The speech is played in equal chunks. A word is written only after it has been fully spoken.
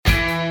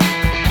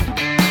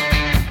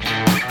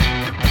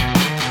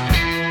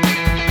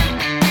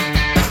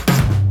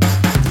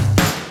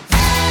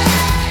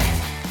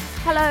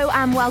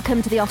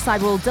welcome to the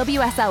Offside Rule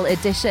WSL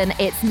edition.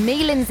 It's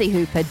me, Lindsay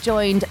Hooper,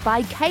 joined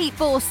by Kate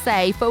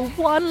Borsay for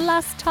one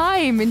last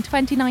time in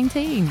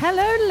 2019.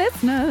 Hello,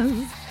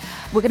 listeners.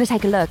 We're going to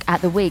take a look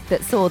at the week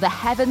that saw the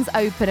heavens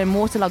open and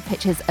waterlogged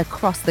pitches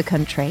across the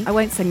country. I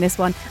won't sing this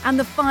one. And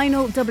the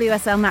final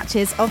WSL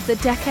matches of the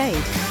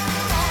decade.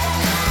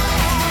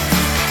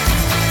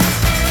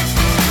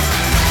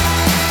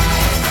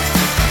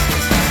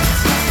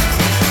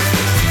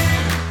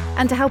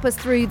 And to help us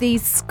through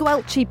these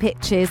squelchy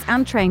pitches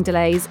and train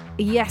delays,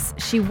 yes,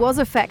 she was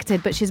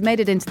affected, but she's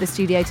made it into the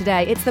studio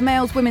today. It's the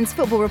Mail's women's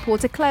football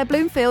reporter, Claire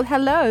Bloomfield.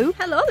 Hello.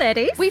 Hello,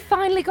 ladies. We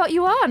finally got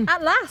you on.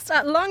 At last,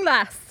 at long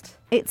last.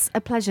 It's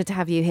a pleasure to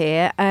have you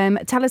here.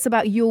 Tell us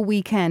about your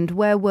weekend.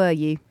 Where were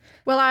you?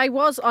 Well, I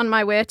was on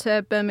my way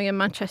to Birmingham,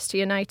 Manchester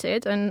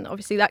United, and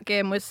obviously that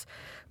game was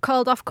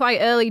called off quite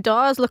early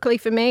doors. Luckily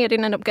for me, I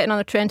didn't end up getting on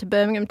the train to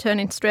Birmingham,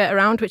 turning straight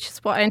around, which is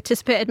what I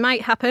anticipated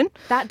might happen.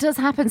 That does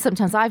happen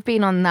sometimes. I've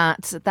been on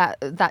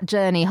that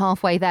journey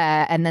halfway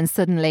there, and then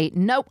suddenly,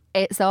 nope,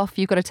 it's off.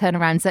 You've got to turn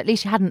around. So at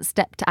least you hadn't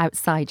stepped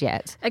outside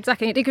yet.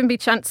 Exactly. It did give me a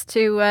chance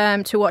to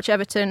watch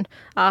Everton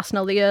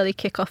Arsenal, the early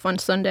kick-off on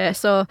Sunday.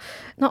 So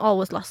not all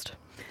was lost.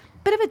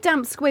 Bit of a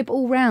damp squib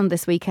all round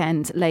this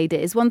weekend,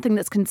 ladies. One thing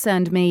that's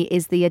concerned me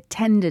is the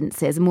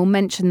attendances, and we'll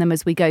mention them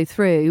as we go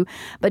through.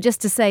 But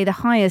just to say, the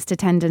highest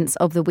attendance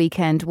of the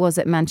weekend was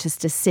at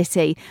Manchester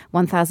City,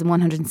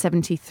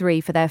 1,173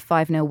 for their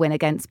 5-0 win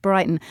against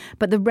Brighton.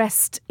 But the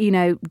rest,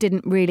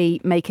 didn't really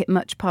make it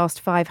much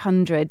past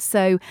 500.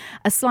 So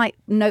a slight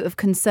note of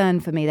concern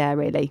for me there,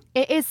 really.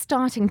 It is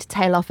starting to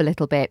tail off a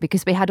little bit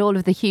because we had all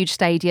of the huge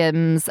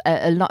stadiums,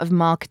 a lot of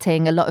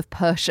marketing, a lot of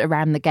push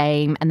around the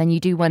game. And then you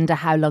do wonder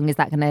how long is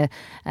that going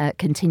to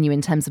continue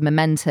in terms of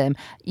momentum.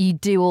 You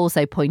do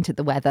also point at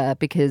the weather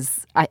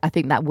because I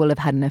think that will have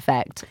had an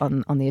effect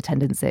on the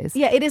attendances.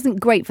 Yeah, it isn't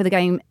great for the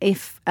game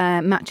if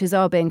matches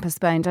are being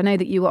postponed. I know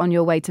that you were on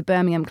your way to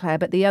Birmingham, Claire,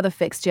 but the other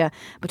fixture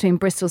between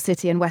Bristol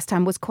City and West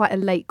Ham was quite a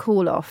late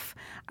call-off,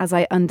 as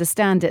I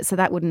understand it, so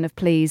that wouldn't have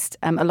pleased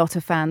a lot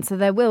of fans. So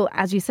there will,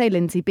 as you say,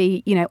 Lindsay,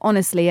 be,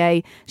 honestly,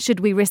 a should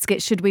we risk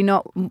it, should we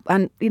not?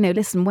 And,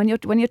 listen, when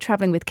you're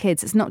travelling with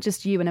kids, it's not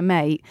just you and a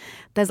mate.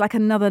 There's like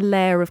another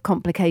layer of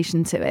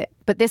complication to it.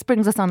 But this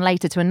brings us on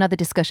later to another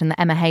discussion that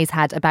Emma Hayes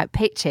had about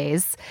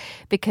pitches,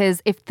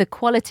 because if the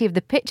quality of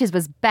the pitches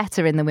was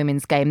better in the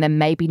women's game, then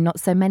maybe not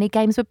so many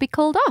games would be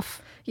called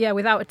off. Yeah,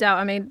 without a doubt.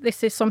 I mean,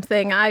 this is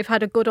something I've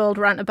had a good old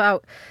rant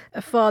about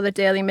for the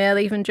Daily Mail,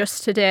 even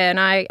just today. And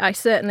I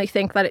certainly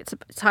think that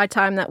it's high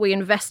time that we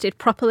invested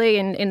properly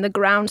in the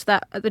grounds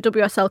that the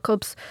WSL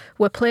clubs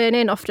were playing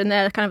in. Often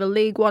they're kind of a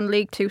League One,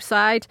 League Two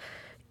side.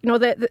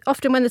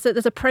 Often when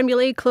there's a Premier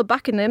League club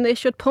backing them, they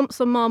should pump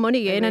some more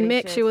money in and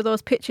make sure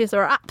those pitches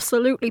are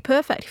absolutely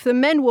perfect. If the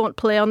men won't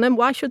play on them,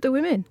 why should the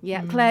women?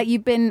 Yeah, Claire,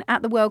 you've been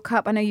at the World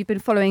Cup. I know you've been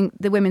following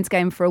the women's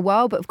game for a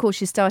while, but of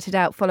course you started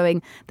out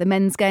following the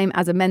men's game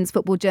as a men's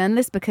football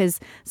journalist because,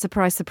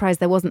 surprise, surprise,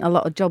 there wasn't a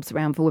lot of jobs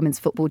around for women's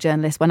football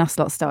journalists when us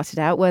lot started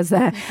out, was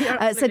there?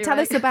 So tell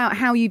us about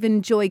how you've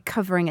enjoyed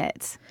covering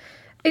it.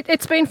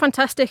 It's been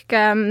fantastic.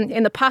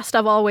 In the past,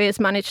 I've always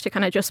managed to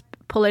kind of just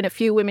pull in a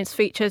few women's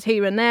features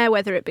here and there,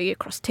 whether it be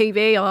across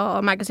TV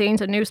or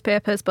magazines and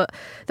newspapers, but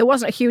there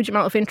wasn't a huge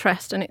amount of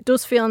interest. And it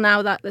does feel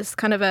now that there's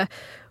kind of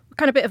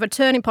bit of a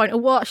turning point, a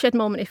watershed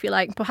moment, if you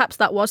like. Perhaps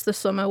that was the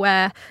summer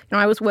where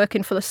I was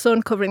working for The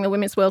Sun covering the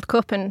Women's World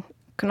Cup, and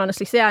can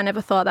honestly say I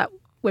never thought that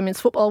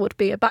women's football would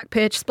be a back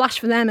page splash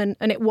for them,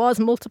 and it was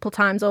multiple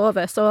times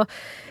over. So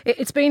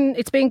it's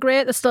been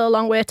great. There's still a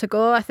long way to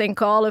go. I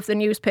think all of the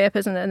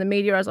newspapers and the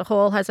media as a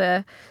whole has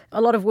a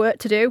lot of work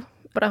to do.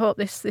 But I hope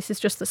this is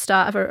just the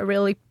start of a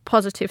really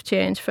positive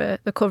change for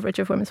the coverage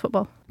of women's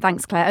football.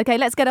 Thanks, Claire. OK,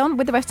 let's get on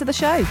with the rest of the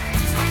show.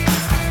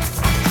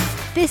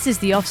 This is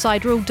the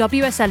Offside Rule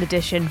WSL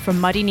edition from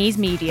Muddy Knees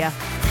Media.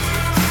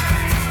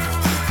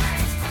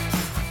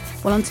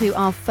 Well, on to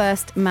our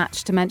first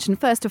match to mention.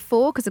 First of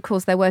four, because of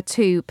course there were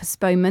two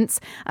postponements.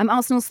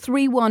 Arsenal's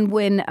 3-1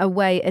 win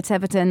away at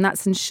Everton.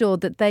 That's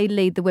ensured that they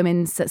lead the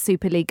Women's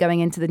Super League going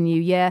into the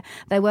new year.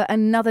 There were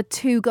another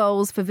 2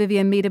 goals for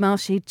Vivianne Miedema.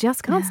 She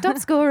just can't stop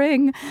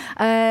scoring.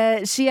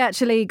 She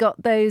actually got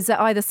those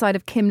at either side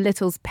of Kim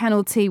Little's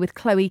penalty, with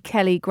Chloe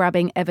Kelly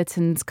grabbing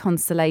Everton's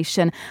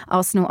consolation.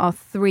 Arsenal are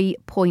 3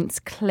 points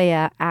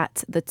clear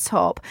at the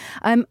top.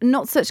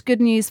 Not such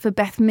good news for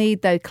Beth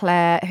Mead, though,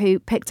 Claire, who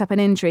picked up an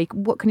injury.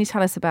 What can you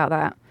tell us about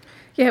that?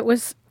 Yeah, it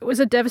was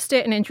a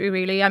devastating injury,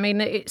 really. I mean,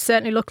 it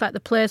certainly looked like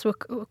the players were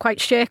quite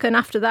shaken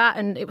after that,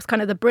 and it was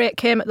kind of the break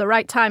came at the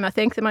right time. I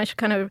think they managed to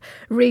kind of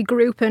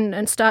regroup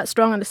and start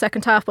strong in the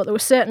second half, but they were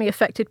certainly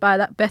affected by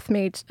that Beth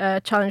Mead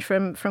challenge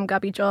from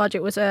Gabby George.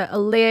 It was a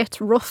late,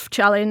 rough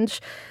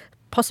challenge,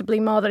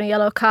 possibly more than a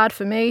yellow card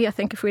for me. I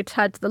think if we'd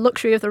had the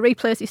luxury of the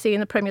replays you see in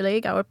the Premier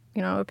League, our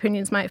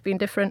opinions might have been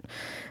different.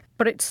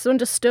 But it's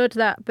understood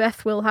that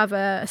Beth will have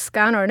a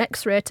scan or an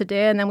X-ray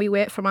today, and then we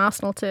wait from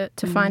Arsenal to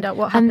find out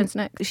what happens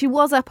next. She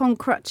was up on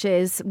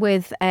crutches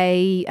with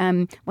a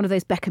one of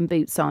those Beckham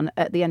boots on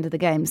at the end of the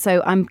game.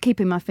 So I'm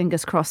keeping my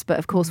fingers crossed, but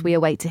of course we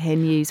await to hear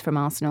news from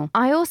Arsenal.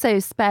 I also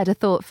spared a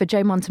thought for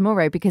Joe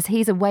Montemurro because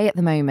he's away at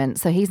the moment,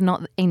 so he's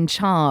not in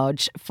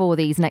charge for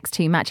these next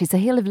 2 matches. So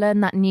he'll have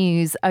learned that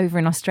news over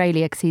in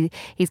Australia because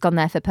he's gone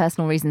there for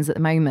personal reasons at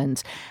the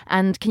moment.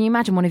 And can you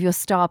imagine one of your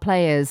star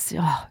players...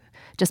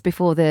 just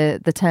before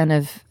the turn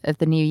of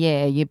the new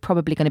year, you're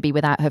probably going to be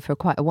without her for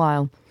quite a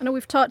while. I know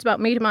we've talked about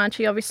Miedema, and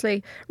she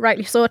obviously,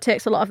 rightly so,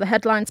 takes a lot of the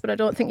headlines, but I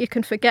don't think you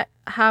can forget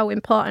how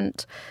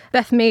important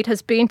Beth Mead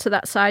has been to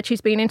that side.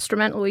 She's been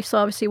instrumental. We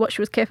saw obviously what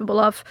she was capable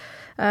of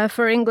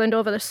for England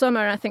over the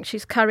summer. I think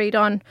she's carried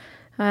on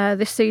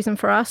this season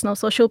for Arsenal,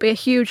 so she'll be a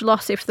huge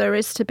loss if there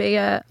is to be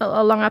a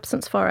long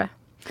absence for her.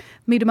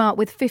 Miedema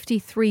with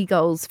 53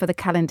 goals for the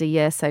calendar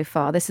year so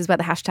far. This is where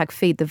the hashtag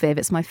Feed the Viv,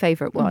 it's my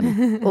favourite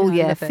one all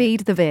year.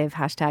 Feed the Viv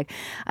hashtag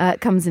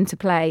comes into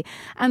play.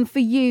 And for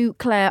you,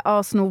 Claire,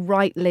 Arsenal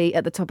rightly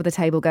at the top of the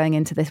table going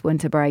into this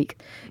winter break.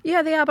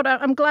 Yeah, they are, but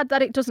I'm glad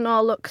that it doesn't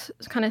all look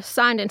kind of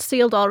signed and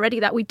sealed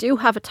already, that we do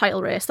have a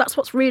title race. That's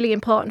what's really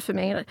important for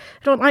me. I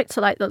don't like to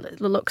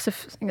the looks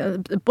of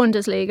the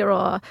Bundesliga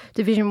or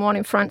Division 1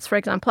 in France, for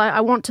example.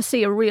 I want to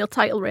see a real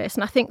title race,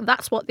 and I think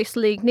that's what this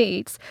league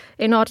needs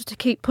in order to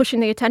keep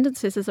pushing the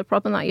attendances is a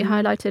problem that you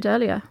highlighted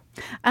earlier.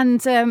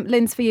 And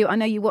Linz, for you, I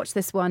know you watched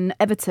this one.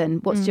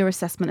 Everton, what's your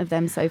assessment of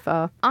them so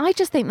far? I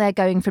just think they're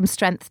going from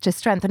strength to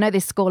strength. I know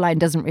this scoreline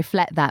doesn't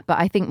reflect that, but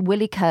I think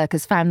Willie Kirk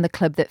has found the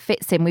club that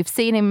fits him. We've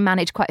seen him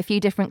manage quite a few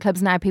different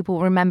clubs now.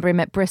 People remember him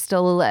at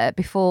Bristol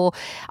before.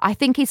 I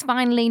think he's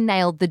finally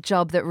nailed the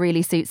job that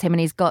really suits him, and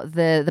he's got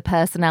the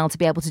personnel to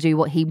be able to do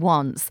what he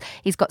wants.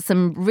 He's got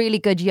some really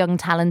good young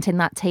talent in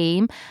that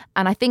team,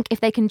 and I think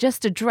if they can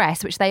just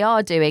address, which they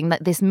are doing,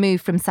 that this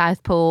move from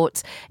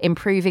Southport,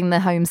 improving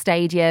the home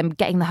stadium,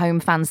 getting the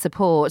home fan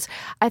support,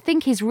 I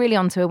think he's really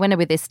onto a winner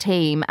with this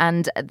team,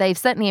 and they've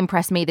certainly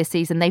impressed me this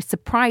season. They've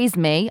surprised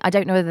me. I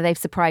don't know whether they've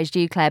surprised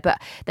you, Claire,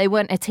 but they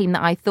weren't a team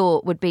that I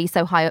thought would be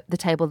so high up the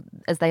table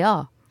as they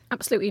are.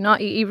 Absolutely not.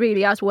 He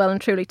really has well and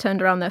truly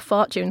turned around their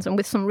fortunes, and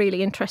with some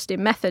really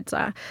interesting methods.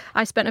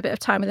 I spent a bit of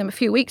time with him a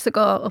few weeks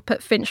ago up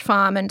at Finch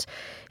Farm, and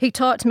he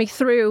talked me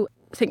through,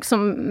 I think,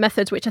 some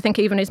methods which I think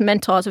even his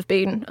mentors have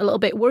been a little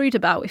bit worried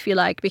about, if you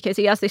like, because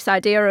he has this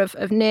idea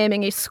of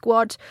naming his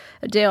squad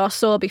a day or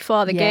so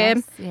before the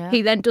game. Yeah.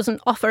 He then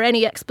doesn't offer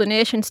any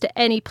explanations to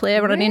any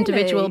player on an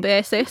individual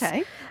basis.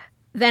 Okay.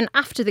 Then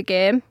after the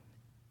game,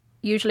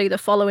 usually the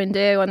following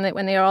day when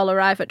they all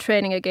arrive at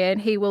training again,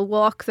 he will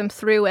walk them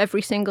through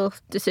every single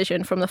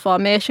decision, from the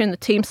formation, the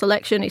team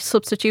selection, his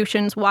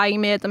substitutions, why he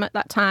made them at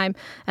that time.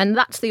 And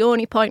that's the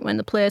only point when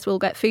the players will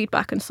get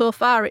feedback. And so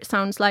far, it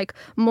sounds like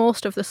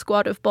most of the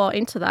squad have bought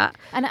into that.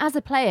 And as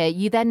a player,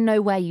 you then know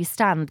where you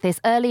stand.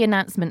 This early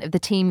announcement of the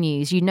team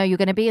news, you know you're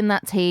going to be in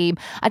that team.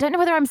 I don't know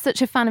whether I'm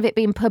such a fan of it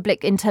being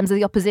public in terms of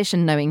the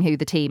opposition knowing who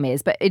the team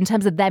is, but in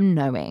terms of them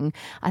knowing,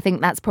 I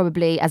think that's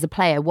probably, as a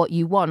player, what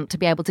you want, to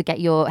be able to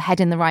get your head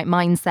in the right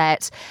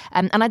mindset.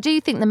 And I do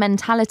think the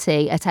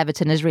mentality at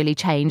Everton has really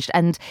changed,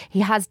 and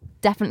he has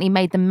definitely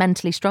made them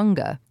mentally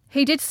stronger.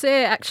 He did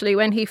say, actually,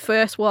 when he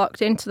first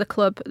walked into the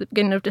club at the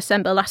beginning of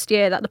December last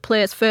year, that the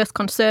players' first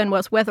concern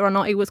was whether or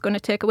not he was going to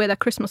take away their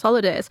Christmas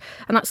holidays.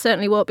 And that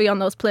certainly won't be on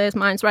those players'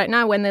 minds right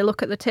now when they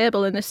look at the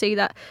table and they see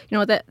that,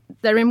 that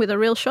they're in with a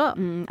real shot.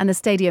 And the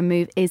stadium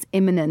move is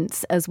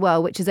imminent as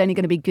well, which is only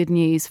going to be good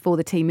news for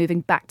the team moving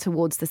back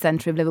towards the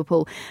centre of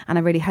Liverpool. And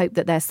I really hope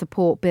that their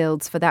support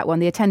builds for that one.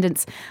 The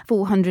attendance,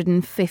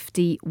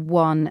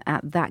 451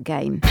 at that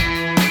game.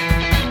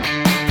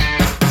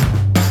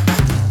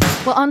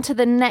 Well, on to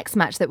the next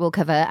match that we'll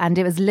cover, and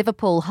it was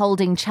Liverpool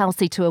holding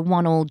Chelsea to a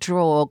 1-1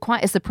 draw.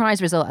 Quite a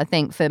surprise result, I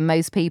think, for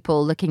most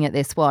people looking at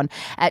this one.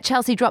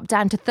 Chelsea dropped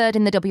down to third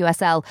in the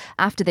WSL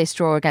after this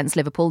draw against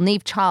Liverpool.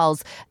 Niamh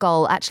Charles'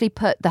 goal actually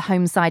put the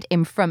home side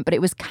in front, but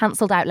it was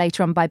cancelled out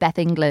later on by Beth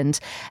England.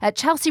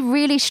 Chelsea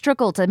really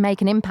struggled to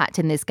make an impact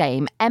in this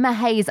game. Emma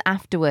Hayes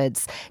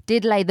afterwards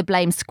did lay the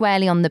blame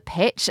squarely on the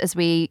pitch, as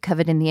we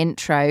covered in the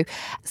intro.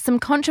 Some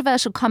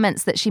controversial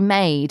comments that she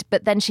made,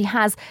 but then she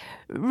has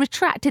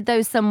retracted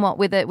those somewhat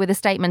with a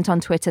statement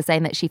on Twitter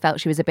saying that she felt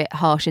she was a bit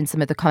harsh in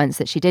some of the comments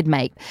that she did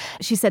make.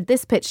 She said,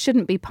 "This pitch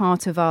shouldn't be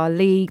part of our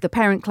league. The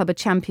parent club are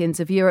champions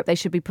of Europe. They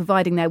should be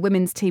providing their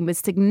women's team with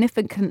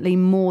significantly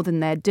more than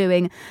they're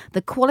doing.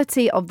 The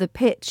quality of the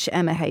pitch,"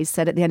 Emma Hayes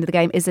said at the end of the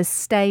game, "is a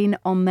stain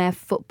on their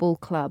football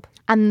club."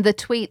 And the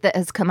tweet that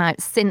has come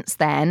out since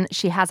then,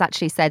 she has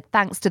actually said,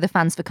 "Thanks to the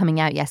fans for coming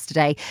out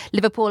yesterday.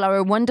 Liverpool are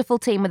a wonderful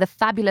team with a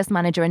fabulous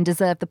manager and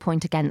deserve the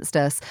point against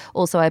us.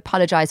 Also, I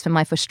apologise for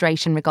my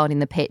frustration regarding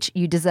the pitch.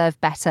 You deserve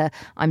better.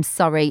 I'm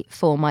sorry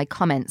for my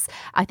comments."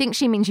 I think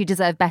she means you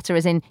deserve better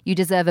as in you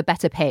deserve a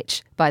better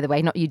pitch, by the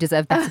way, not you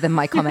deserve better than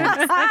my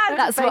comments.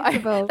 That's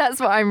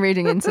what I'm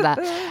reading into that.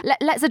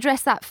 Let's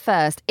address that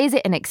first. Is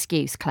it an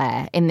excuse,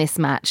 Claire, in this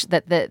match,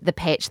 that the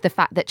pitch, the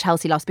fact that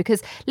Chelsea lost?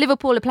 Because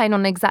Liverpool are playing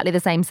on exactly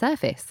the same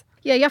surface.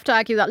 Yeah, you have to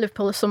argue that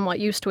Liverpool are somewhat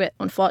used to it,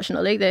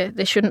 unfortunately.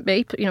 They shouldn't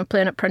be,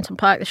 playing at Prenton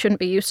Park. They shouldn't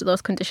be used to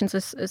those conditions,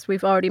 as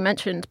we've already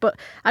mentioned. But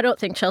I don't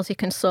think Chelsea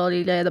can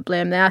solely lay the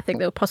blame there. I think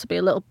they were possibly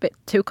a little bit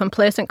too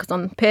complacent because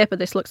on paper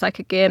this looks like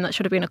a game that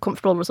should have been a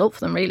comfortable result for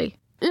them, really.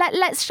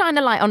 Let's shine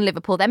a light on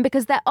Liverpool then,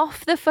 because they're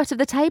off the foot of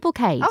the table,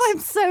 Kate. Oh, I'm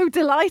so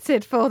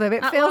delighted for them.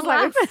 It feels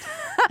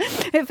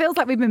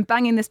like we've been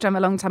banging this drum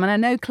a long time. And I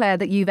know, Claire,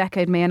 that you've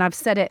echoed me, and I've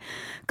said it,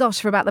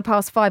 for about the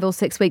past 5 or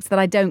 6 weeks, that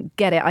I don't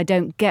get it. I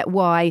don't get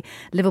why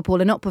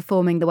Liverpool are not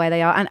performing the way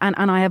they are.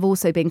 And I have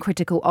also been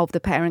critical of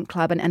the parent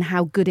club and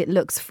how good it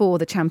looks for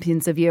the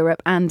champions of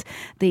Europe and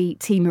the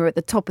team who are at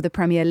the top of the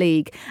Premier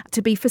League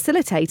to be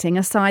facilitating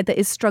a side that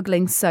is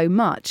struggling so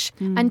much.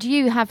 And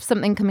you have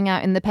something coming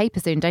out in the paper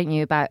soon, don't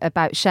you,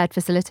 about shared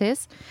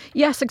facilities?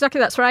 Yes,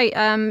 exactly, that's right.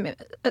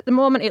 At the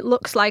moment, it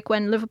looks like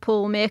when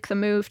Liverpool make the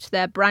move to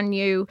their brand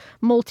new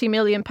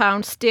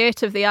multi-million-pound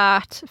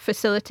state-of-the-art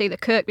facility, the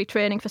Kirkby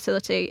training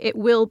facility, it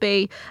will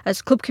be,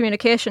 as Club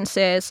Communication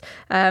says,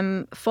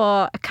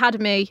 for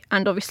academy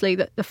and obviously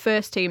the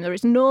first team. There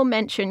is no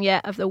mention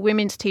yet of the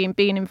women's team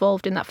being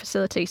involved in that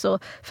facility. So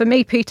for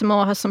me, Peter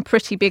Moore has some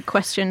pretty big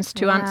questions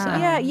to answer.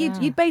 Yeah,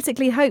 you'd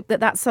basically hope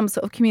that that's some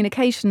sort of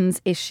communications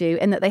issue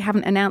and that they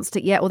haven't announced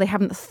it yet or they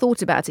haven't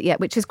thought about it yet,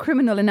 which is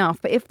criminal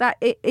enough. But if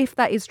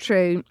that is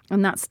true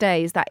and that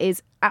stays, that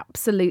is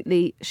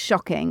absolutely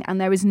shocking. And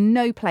there is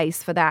no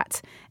place for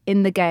that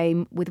in the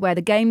game, with where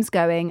the game's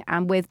going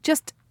and with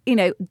just,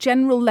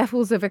 general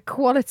levels of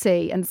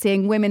equality and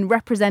seeing women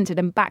represented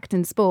and backed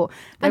in sport.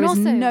 There is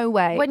no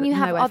way. When you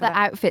have other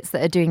outfits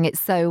that are doing it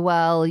so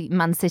well,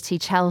 Man City,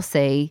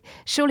 Chelsea,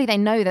 surely they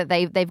know that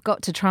they've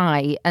got to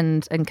try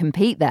and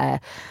compete there.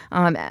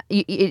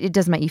 It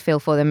does make you feel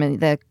for them, and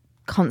they're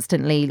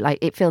constantly,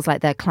 it feels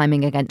like they're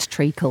climbing against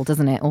treacle,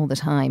 doesn't it, all the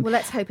time? Well,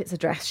 let's hope it's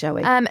addressed, shall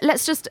we?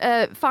 Let's just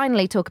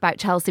finally talk about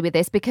Chelsea with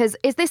this, because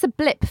is this a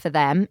blip for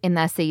them in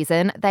their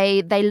season?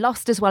 They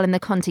lost as well in the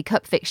Conti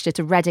Cup fixture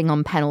to Reading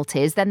on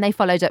penalties. Then they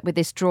followed up with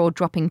this draw,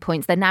 dropping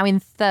points. They're now in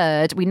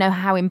third. We know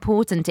how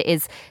important it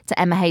is to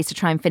Emma Hayes to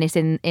try and finish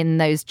in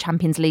those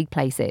Champions League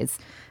places.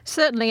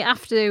 Certainly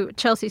after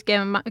Chelsea's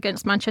game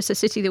against Manchester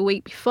City the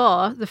week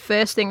before, the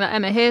first thing that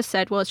Emma Hayes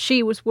said was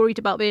she was worried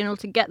about being able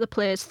to get the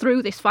players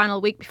through this final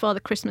week before the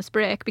Christmas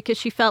break, because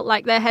she felt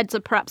like their heads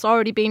had perhaps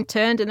already been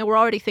turned and they were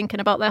already thinking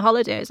about their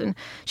holidays. And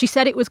she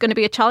said it was going to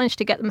be a challenge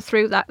to get them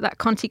through that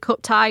Conti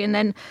Cup tie and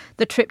then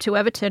the trip to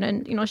Everton.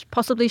 And,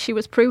 possibly she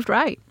was proved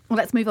right. Well,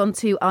 let's move on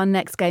to our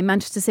next game.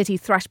 Manchester City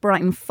thrashed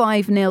Brighton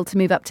 5-0 to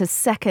move up to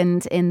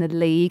second in the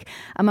league.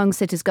 Among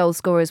City's goal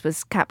scorers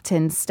was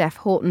captain Steph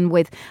Houghton,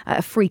 with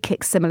a free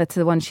kick similar to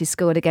the one she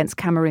scored against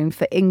Cameroon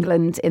for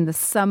England in the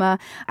summer,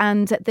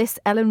 and this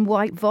Ellen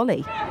White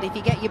volley. If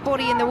you get your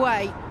body in the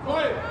way,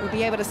 you'll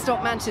be able to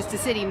stop Manchester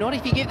City. Not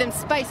if you give them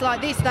space like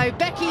this, though.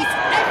 Becky's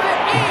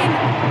effort in,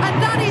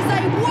 and that is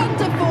a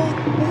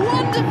wonderful,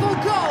 wonderful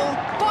goal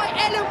by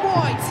Ellen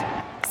White.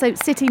 So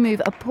City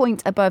move a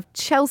point above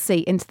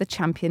Chelsea into the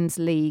Champions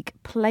League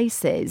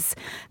places.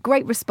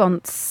 Great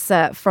response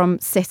from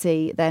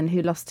City then,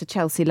 who lost to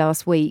Chelsea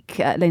last week.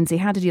 Lindsay,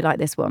 how did you like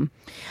this one?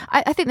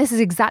 I think this is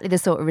exactly the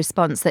sort of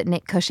response that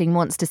Nick Cushing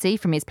wants to see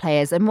from his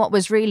players. And what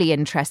was really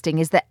interesting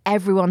is that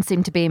everyone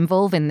seemed to be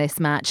involved in this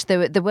match.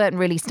 There weren't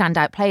really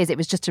standout players. It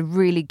was just a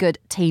really good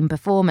team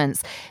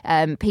performance.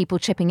 People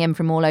chipping in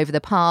from all over the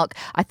park.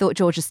 I thought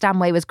Georgia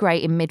Stanway was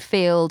great in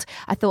midfield.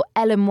 I thought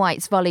Ellen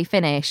White's volley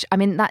finish,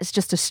 that's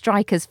just a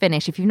striker's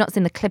finish. If you've not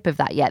seen the clip of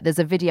that yet, there's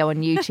a video on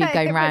YouTube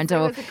going around,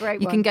 or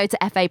you can go to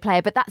FA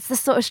Player. But that's the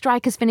sort of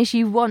striker's finish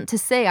you want to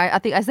see. I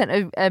think I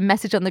sent a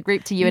message on the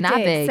group to you and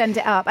Abby. Send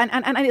it up.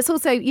 And it's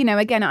also,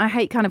 again, I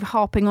hate kind of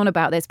harping on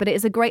about this, but it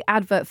is a great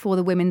advert for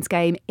the women's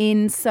game,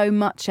 in so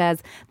much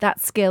as that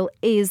skill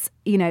is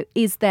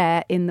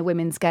there in the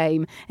women's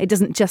game. It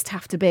doesn't just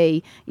have to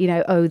be,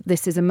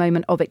 this is a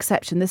moment of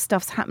exception. This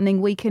stuff's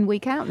happening week in,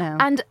 week out now.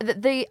 And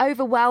the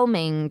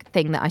overwhelming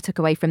thing that I took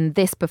away from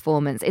this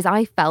performance is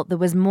I felt there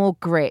was more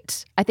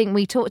grit. I think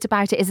we talked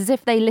about it as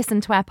if they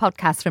listened to our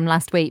podcast from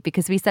last week,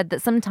 because we said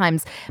that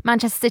sometimes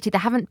Manchester City, they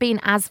haven't been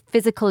as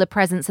physical a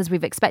presence as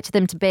we've expected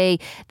them to be.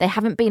 They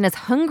haven't been as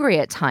hungry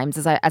at times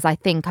as I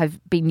think I've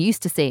been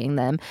used to seeing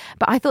them.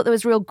 But I thought there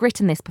was real grit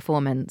in this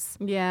performance.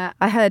 Yeah,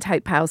 I heard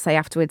Hope Powell say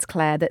afterwards,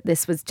 Claire, that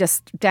this was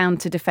just down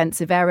to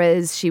defensive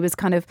errors. She was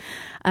kind of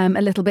a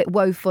little bit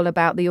woeful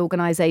about the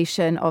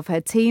organisation of her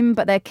team,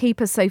 but their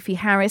keeper Sophie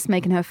Harris,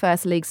 making her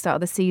first league start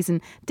of the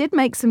season, did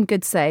make some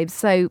good saves,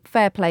 so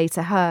fair play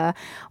to her.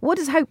 What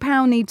does Hope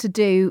Powell need to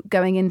do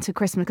going into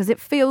Christmas? Because it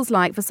feels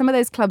like for some of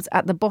those clubs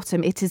at the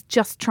bottom, it is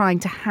just trying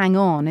to hang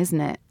on, isn't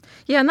it?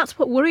 Yeah, and that's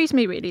what worries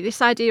me, really,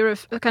 this idea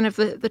of kind of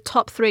the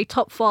top 3,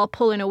 top 4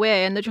 pulling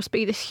away, and there just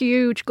be this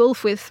huge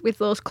gulf with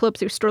those clubs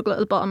who struggle at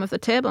the bottom of the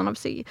table. And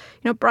obviously,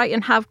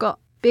 Brighton have got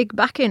big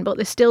backing, but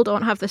they still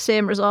don't have the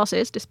same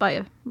resources,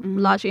 despite a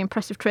largely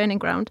impressive training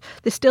ground,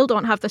 they still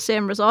don't have the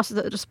same resources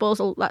at their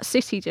disposal that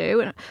City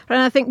do. And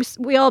I think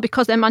we all,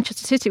 because they're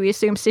Manchester City, we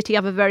assume City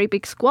have a very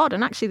big squad,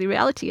 and actually the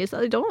reality is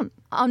that they don't.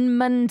 On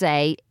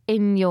Monday,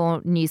 in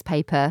your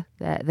newspaper,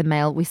 the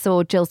Mail, we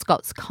saw Jill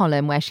Scott's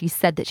column where she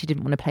said that she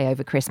didn't want to play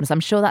over Christmas. I'm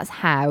sure that's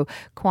how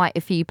quite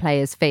a few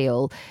players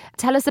feel.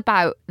 Tell us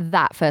about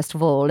that, first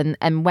of all,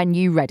 and when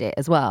you read it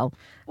as well.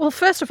 Well,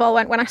 first of all,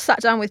 when I sat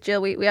down with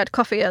Jill, we had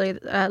coffee early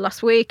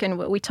last week, and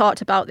we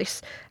talked about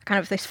this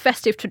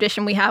festive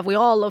tradition we have. We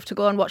all love to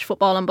go and watch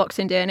football on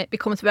Boxing Day, and it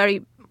becomes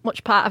very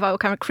much part of our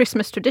kind of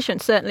Christmas tradition.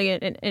 Certainly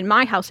in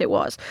my house it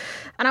was.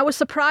 And I was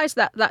surprised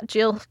that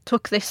Jill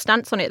took this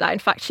stance on it, that in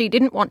fact she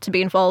didn't want to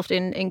be involved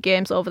in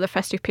games over the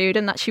festive period,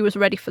 and that she was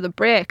ready for the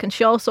break. And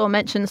she also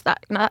mentions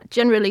that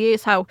generally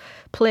is how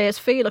players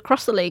feel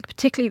across the league,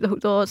 particularly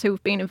those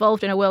who've been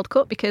involved in a World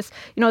Cup, because,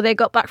 you know, they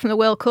got back from the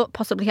World Cup,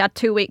 possibly had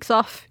 2 weeks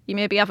off. You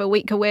maybe have a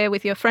week away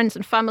with your friends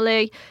and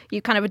family.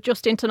 You kind of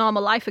adjust into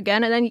normal life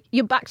again, and then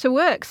you're back to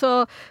work.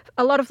 So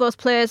a lot of those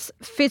players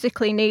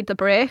physically need the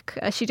break.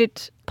 She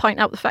did point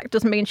out the fact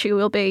doesn't mean she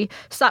will be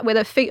sat with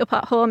her feet up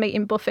at home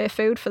eating buffet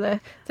food for the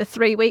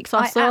 3 weeks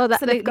or so that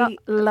they've got. I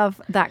absolutely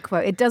love that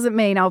quote. It doesn't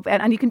mean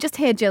and you can just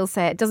hear Jill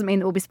say it doesn't mean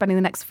that we'll be spending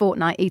the next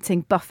fortnight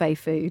eating buffet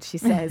food, she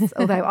says,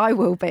 although I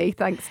will be,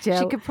 thanks Jill.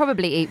 She could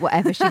probably eat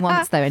whatever she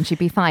wants though, and she'd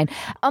be fine.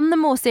 On the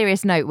more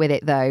serious note with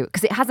it though,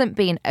 because it hasn't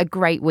been a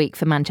great week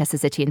for Manchester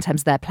City in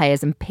terms of their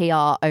players and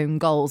PR own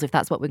goals, if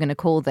that's what we're going to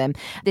call them.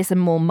 This a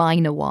more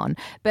minor one,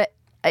 but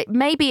it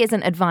maybe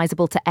isn't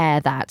advisable to air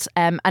that.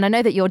 And I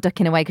know that you're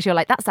ducking away because you're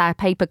like, that's our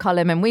paper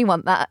column and we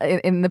want that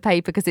in the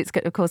paper because it's,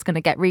 of course, going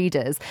to get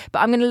readers. But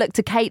I'm going to look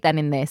to Kate then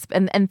in this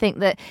and think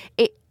that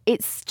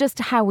it's just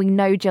how we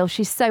know Jill.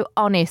 She's so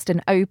honest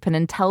and open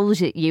and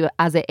tells you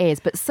as it is.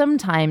 But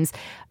sometimes,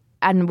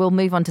 and we'll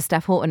move on to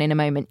Steph Houghton in a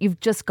moment, you've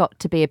just got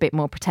to be a bit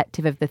more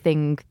protective of the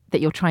thing that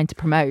you're trying to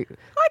promote.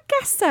 I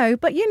guess so,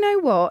 but you know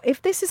what?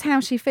 If this is how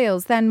she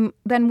feels, then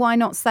why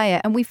not say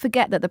it? And we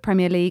forget that the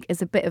Premier League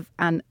is a bit of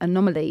an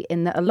anomaly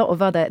in that a lot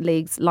of other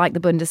leagues, like the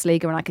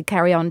Bundesliga, and I could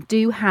carry on,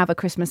 do have a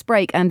Christmas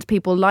break. And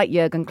people like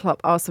Jurgen Klopp,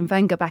 Arsene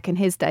Wenger back in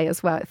his day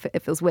as well.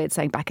 It feels weird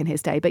saying back in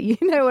his day, but you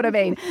know what I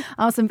mean.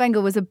 Arsene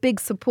Wenger was a big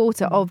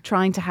supporter of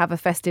trying to have a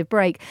festive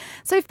break.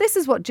 So if this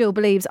is what Jill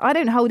believes, I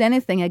don't hold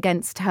anything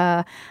against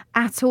her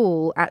at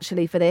all,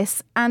 actually, for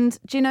this. And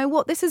do you know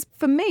what? This is,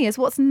 for me, is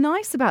what's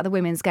nice about the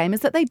women's game,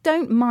 is that they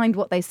don't mind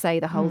what they say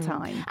the whole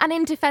time. And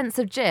in defence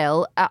of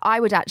Jill,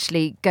 I would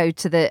actually go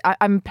to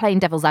I'm playing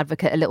devil's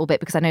advocate a little bit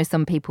because I know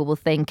some people will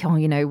think, oh,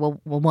 you know, well,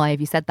 why have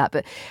you said that?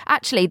 But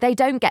actually, they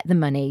don't get the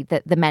money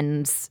that the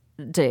men's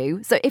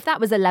do. So if that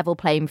was a level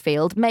playing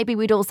field, maybe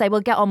we'd all say,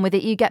 well, get on with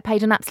it, you get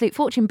paid an absolute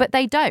fortune, but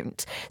they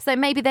don't. So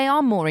maybe they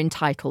are more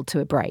entitled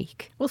to a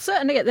break. Well,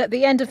 certainly at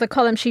the end of the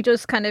column, she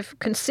does kind of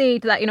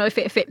concede that, you know,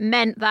 if it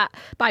meant that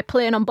by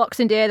playing on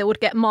Boxing Day, they would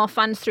get more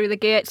fans through the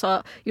gates,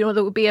 or, you know,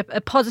 there would be a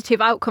positive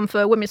outcome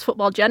for women's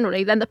football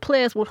generally, then the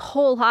players would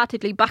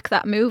wholeheartedly back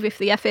that move if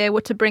the FA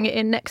were to bring it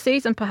in next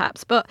season,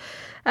 perhaps. But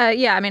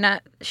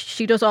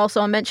she does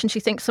also mention she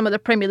thinks some of the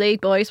Premier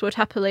League boys would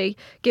happily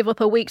give up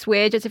a week's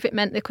wages if it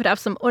meant they could have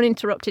some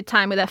uninterrupted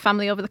time with their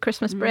family over the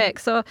Christmas break.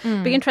 So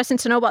it'd be interesting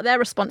to know what their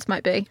response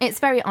might be. It's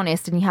very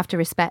honest and you have to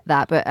respect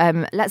that. But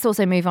let's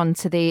also move on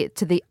to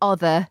the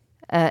other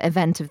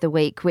event of the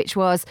week, which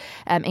was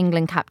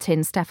England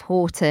captain Steph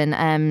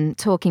Houghton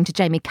talking to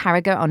Jamie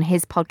Carragher on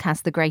his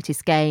podcast, The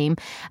Greatest Game.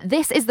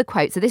 This is the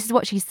quote. So this is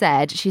what she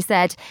said. She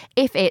said,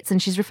 if it's,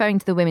 and she's referring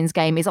to the women's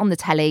game, is on the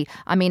telly,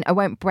 I mean, I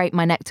won't break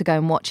my neck to go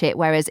and watch it.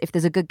 Whereas if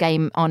there's a good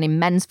game on in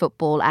men's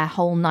football, our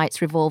whole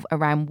nights revolve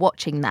around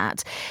watching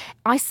that.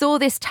 I saw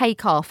this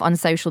take off on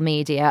social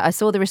media. I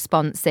saw the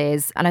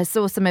responses and I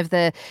saw some of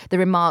the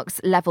remarks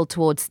levelled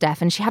towards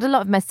Steph, and she had a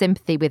lot of my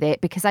sympathy with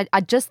it because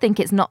I just think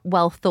it's not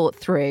well thought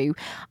through.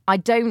 I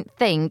don't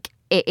think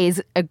it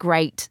is a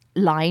great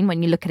line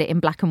when you look at it in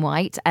black and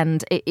white,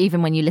 and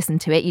even when you listen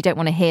to it, you don't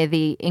want to hear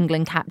the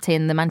England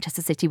captain, the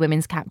Manchester City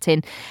women's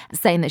captain,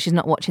 saying that she's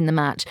not watching the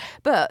match.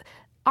 But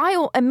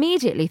I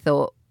immediately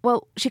thought,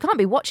 well, she can't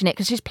be watching it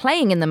because she's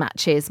playing in the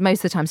matches most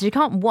of the time, so she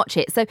can't watch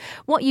it. So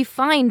what you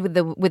find with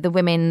the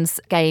women's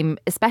game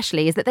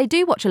especially is that they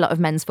do watch a lot of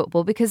men's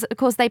football because, of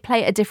course, they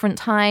play at a different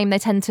time. They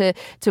tend to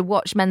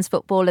watch men's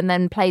football and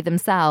then play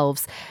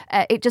themselves.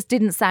 It just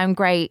didn't sound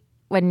great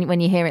when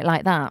you hear it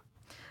like that.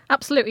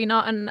 Absolutely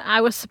not. And I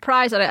was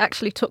surprised that it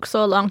actually took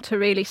so long to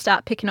really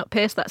start picking up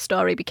pace, that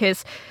story,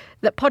 because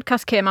that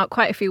podcast came out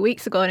quite a few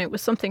weeks ago, and it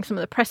was something some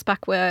of the press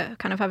pack were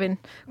kind of having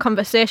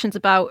conversations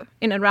about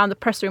in and around the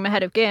press room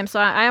ahead of games. So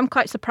I am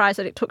quite surprised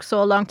that it took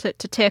so long to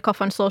take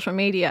off on social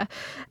media.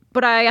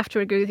 But I have to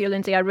agree with you,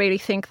 Lindsay. I really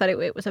think that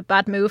it was a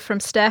bad move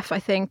from Steph. I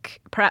think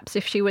perhaps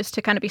if she was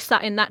to kind of be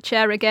sat in that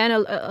chair again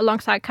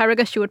alongside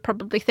Carragher, she would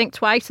probably think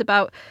twice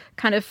about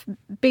kind of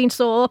being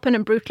so open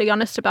and brutally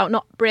honest about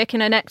not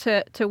breaking her neck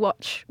to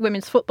watch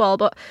women's football.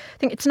 But I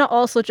think it's not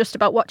also just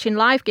about watching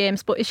live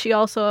games, but is she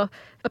also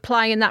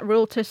applying that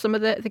rule to some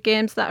of the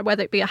games, that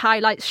whether it be a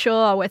highlights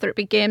show or whether it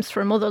be games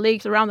from other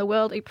leagues around the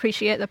world. I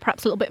appreciate they're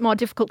perhaps a little bit more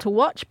difficult to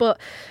watch, but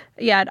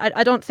yeah,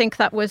 I don't think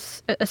that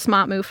was a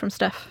smart move from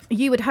Steph.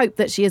 You would hope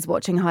that she is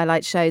watching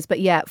highlight shows, but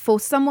yeah, for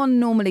someone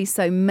normally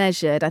so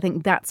measured, I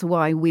think that's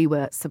why we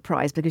were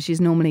surprised, because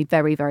she's normally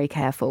very, very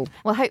careful.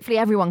 Well, hopefully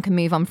everyone can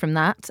move on from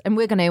that, and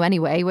we're going to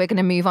anyway. We're going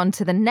to move on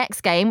to the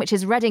next game, which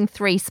is Reading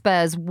 3,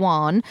 Spurs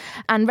 1,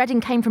 and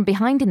Reading came from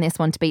behind in this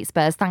one to beat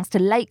Spurs thanks to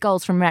late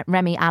goals from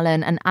Remy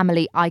Allen and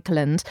Amelie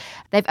Eikeland.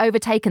 They've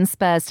overtaken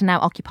Spurs to now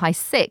occupy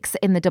 6th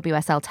in the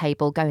WSL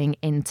table going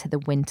into the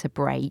winter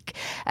break.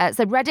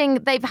 So Reading,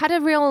 they've had a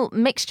real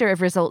mixture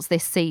of results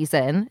this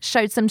season,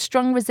 showed some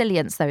strong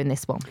resilience though in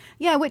this one.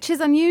 Yeah, which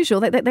is unusual.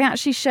 They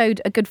actually showed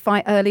a good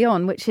fight early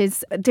on, which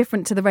is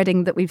different to the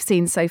Reading that we've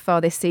seen so far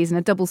this season.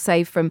 A double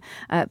save from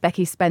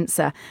Becky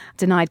Spencer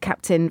denied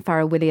captain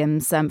Farrah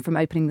Williams from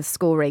opening the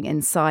scoring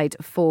inside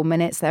 4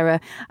 minutes. There are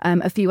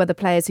a few other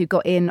players who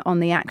got in on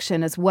the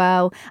action as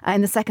well.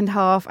 In the second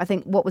half, I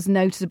think what was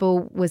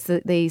notable was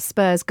the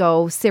Spurs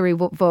goal. Siri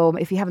Worm,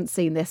 if you haven't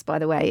seen this, by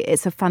the way,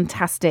 it's a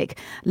fantastic,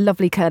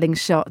 lovely curling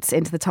shot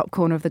into the top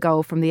corner of the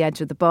goal from the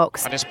edge of the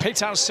box. And it's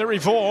picked out Siri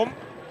Worm,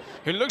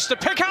 who looks to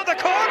pick out the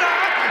corner.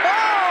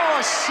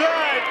 Oh, save!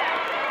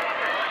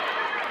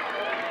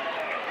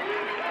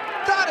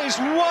 That is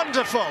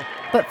wonderful.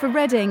 But for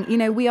Reading,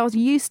 we are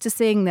used to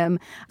seeing them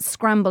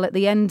scramble at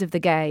the end of the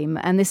game.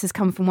 And this has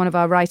come from one of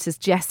our writers,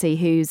 Jessie,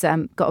 who's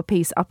got a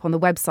piece up on the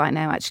website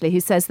now, actually, who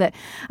says that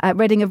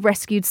Reading have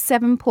rescued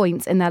 7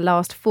 points in their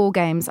last 4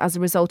 games as a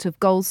result of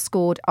goals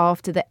scored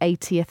after the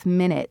 80th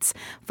minute.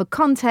 For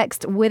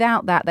context,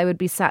 without that, they would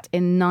be sat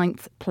in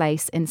 9th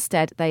place.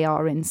 Instead, they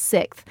are in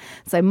 6th.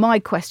 So my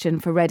question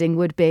for Reading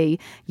would be,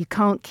 you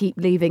can't keep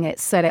leaving it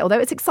so late.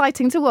 Although it's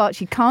exciting to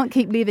watch, you can't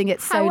keep leaving it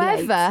so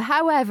late.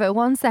 However,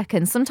 1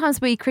 second,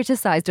 sometimes we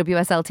criticise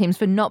WSL teams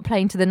for not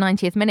playing to the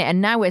 90th minute,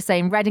 and now we're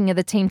saying Reading are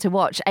the team to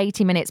watch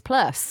 80 minutes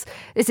plus.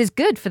 This is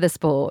good for the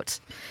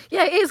sport.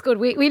 Yeah, it is good.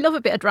 We love a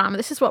bit of drama.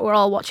 This is what we're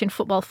all watching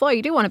football for.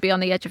 You do want to be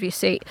on the edge of your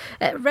seat.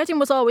 Reading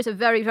was always a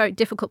very, very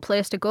difficult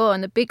place to go,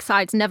 and the big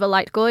sides never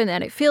liked going there.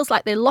 And it feels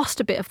like they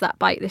lost a bit of that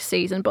bite this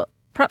season, but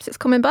perhaps it's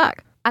coming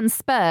back. And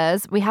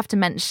Spurs, we have to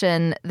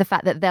mention the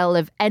fact that they'll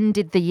have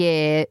ended the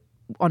year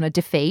on a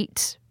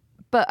defeat.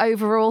 But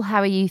overall,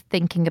 how are you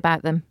thinking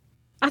about them?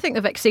 I think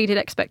they've exceeded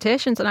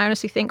expectations, and I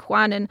honestly think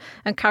Juan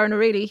and Karen are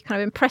really kind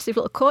of impressive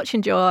little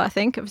coaching duo. I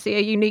think obviously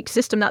a unique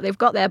system that they've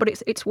got there, but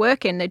it's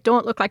working. They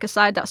don't look like a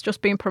side that's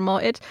just been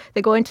promoted.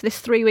 They go into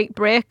this 3-week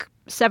break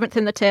 7th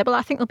in the table.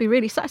 I think they'll be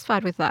really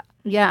satisfied with that.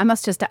 Yeah, I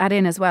must just add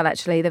in as well,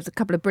 actually, there's a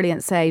couple of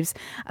brilliant saves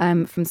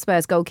from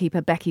Spurs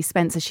goalkeeper Becky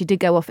Spencer. She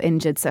did go off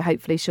injured, so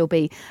hopefully she'll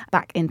be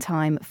back in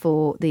time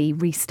for the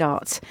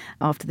restart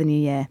after the new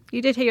year.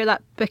 You did hear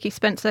that Becky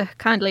Spencer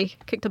kindly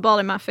kicked a ball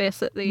in my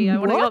face at the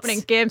one of the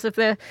opening games of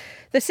the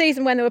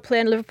season when they were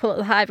playing Liverpool at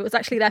the Hive. It was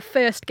actually their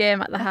first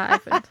game at the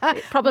Hive. And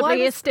it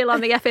probably is still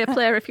on the FA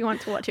Player if you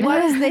want to watch it.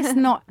 Why is this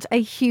not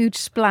a huge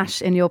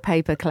splash in your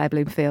paper, Claire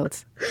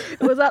Bloomfield?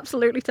 It was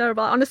absolutely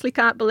terrible. I honestly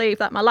can't believe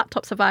that my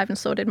laptop survived and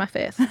so did my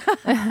face.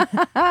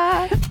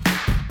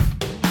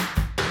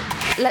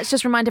 Let's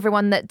just remind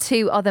everyone that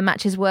 2 other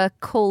matches were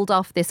called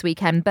off this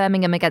weekend.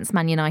 Birmingham against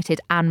Man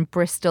United and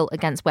Bristol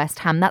against West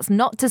Ham. That's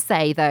not to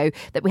say, though,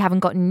 that we haven't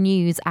got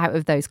news out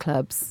of those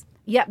clubs.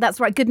 Yep, that's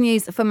right. Good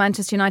news for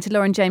Manchester United.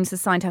 Lauren James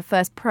has signed her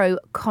first pro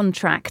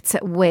contract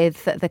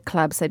with the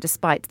club. So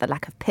despite the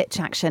lack of pitch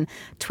action,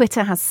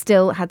 Twitter has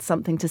still had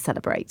something to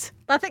celebrate.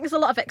 I think there's a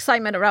lot of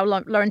excitement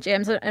around Lauren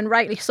James, and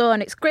rightly so.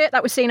 And it's great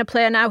that we're seeing a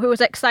player now who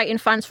is exciting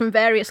fans from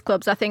various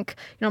clubs. I think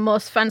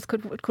most fans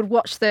could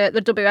watch the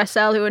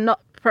WSL who are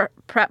not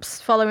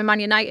perhaps following Man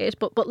United,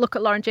 but look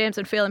at Lauren James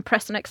and feel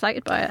impressed and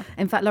excited by her.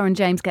 In fact, Lauren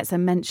James gets a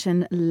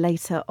mention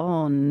later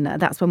on.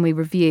 That's when we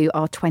review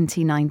our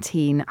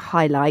 2019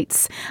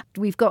 highlights.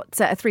 We've got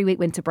a 3-week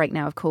winter break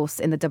now, of course,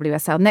 in the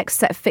WSL. Next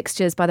set of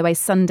fixtures, by the way,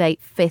 Sunday,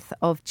 5th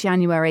of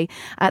January.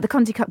 The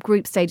Conti Cup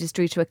group stages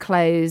drew to a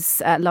close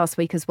last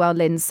week as well,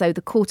 Lynn. So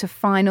the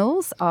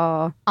quarter-finals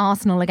are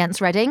Arsenal against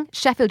Reading,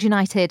 Sheffield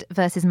United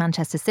versus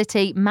Manchester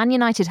City, Man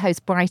United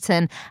host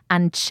Brighton,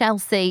 and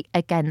Chelsea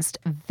against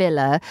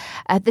Villa.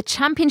 The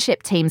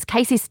championship teams,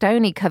 Casey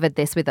Stoney covered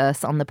this with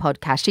us on the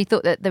podcast. She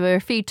thought that there were a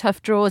few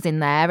tough draws in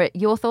there.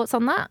 Your thoughts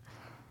on that?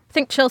 I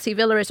think Chelsea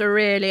Villa is a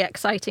really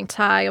exciting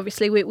tie.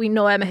 Obviously, we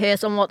know Emma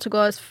Hayes on what to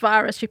go as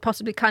far as she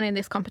possibly can in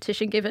this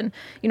competition, given,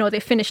 they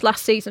finished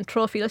last season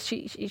trophyless.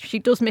 She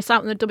does miss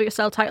out on the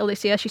WSL title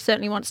this year. She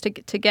certainly wants to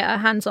get her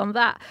hands on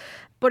that.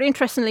 But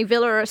interestingly,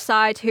 Villa are a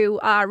side who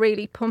are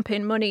really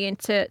pumping money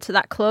into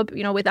that club,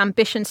 with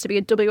ambitions to be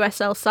a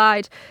WSL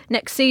side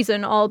next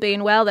season, all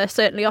being well. They're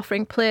certainly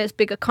offering players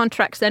bigger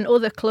contracts than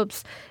other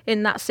clubs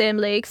in that same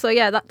league. So,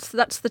 yeah, that's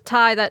the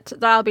tie that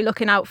I'll be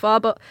looking out for.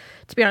 But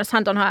to be honest,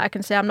 hand on heart, I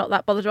can say I'm not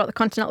that bothered about the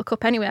Continental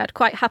Cup anyway. I'd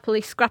quite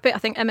happily scrap it. I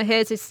think Emma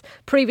Hayes has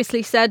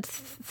previously said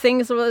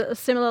things along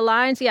similar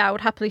lines. Yeah, I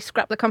would happily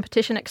scrap the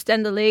competition,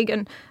 extend the league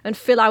and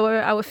fill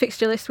our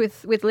fixture list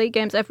with league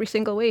games every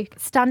single week.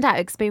 Standout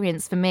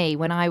experience for me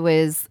when I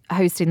was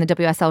hosting the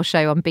WSL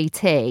show on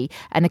BT,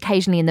 and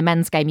occasionally in the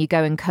men's game you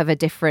go and cover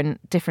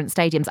different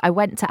stadiums. I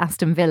went to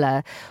Aston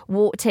Villa,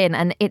 walked in,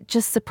 and it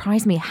just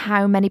surprised me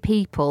how many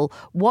people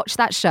watched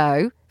that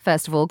show.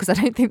 First of all, because I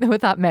don't think there were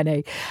that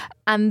many.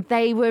 And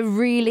they were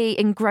really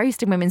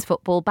engrossed in women's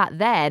football back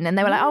then. And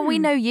they were like, oh, we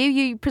know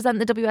you present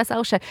the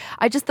WSL show.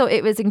 I just thought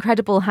it was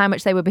incredible how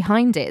much they were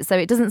behind it. So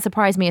it doesn't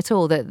surprise me at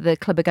all that the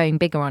club are going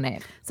bigger on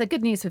it. So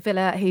good news for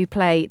Villa, who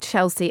play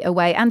Chelsea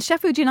away. And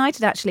Sheffield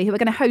United, actually, who are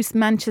going to host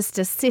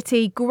Manchester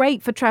City.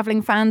 Great for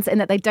travelling fans in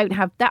that they don't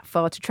have that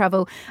far to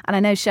travel. And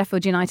I know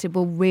Sheffield United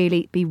will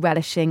really be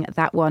relishing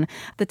that one.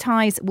 The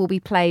ties will be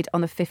played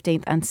on the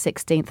 15th and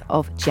 16th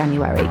of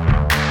January.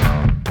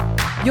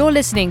 You're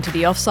listening to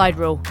The Offside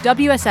Rule,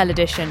 WSL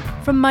edition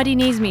from Muddy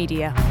Knees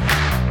Media.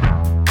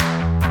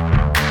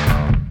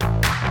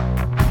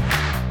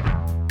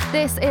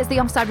 This is the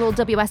Offside Rule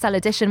WSL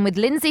edition with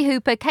Lindsay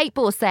Hooper, Kate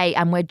Borsay,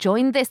 and we're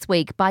joined this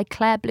week by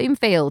Claire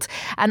Bloomfield.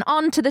 And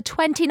on to the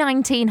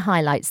 2019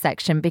 highlights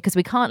section, because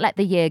we can't let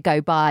the year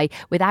go by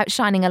without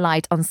shining a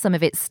light on some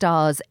of its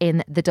stars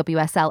in the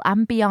WSL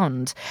and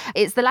beyond.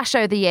 It's the last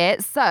show of the year,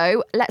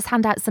 so let's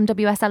hand out some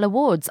WSL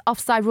awards.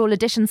 Offside Rule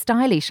edition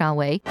styly, shall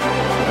we?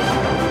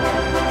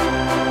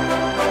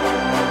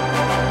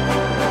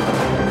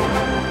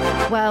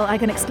 Well, I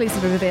can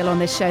exclusively reveal on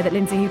this show that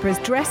Lindsay Hooper is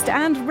dressed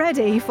and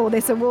ready for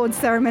this awards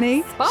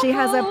ceremony. Sparkle. She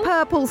has a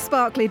purple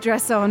sparkly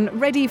dress on,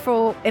 ready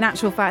for, in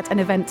actual fact, an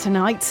event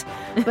tonight.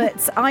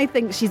 But I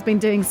think she's been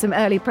doing some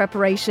early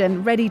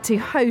preparation, ready to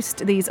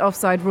host these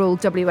Offside Rule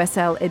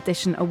WSL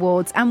Edition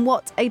Awards. And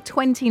what a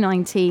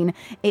 2019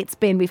 it's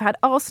been. We've had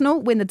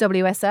Arsenal win the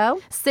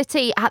WSL.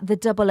 City at the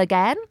double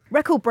again.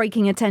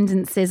 Record-breaking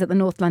attendances at the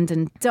North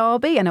London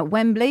Derby and at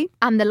Wembley.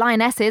 And the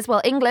Lionesses,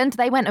 well, England,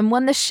 they went and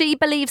won the She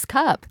Believes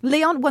Cup.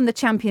 Lyon won the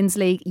Champions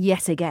League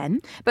yet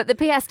again. But the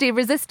pièce de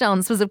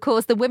résistance was, of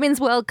course, the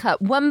Women's World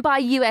Cup, won by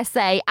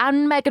USA,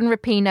 and Megan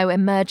Rapinoe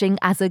emerging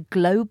as a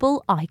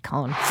global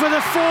icon. For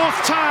the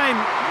fourth time,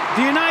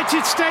 the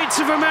United States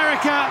of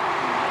America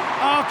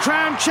are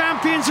crowned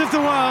champions of the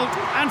world,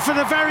 and for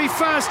the very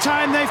first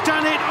time they've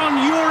done it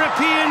on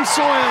European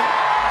soil.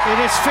 It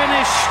is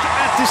finished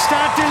at the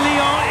Stade de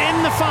Lyon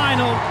in the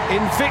final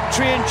in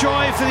victory and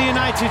joy for the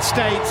United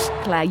States.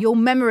 Claire, your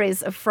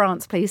memories of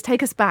France, please.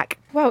 Take us back.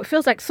 Wow, it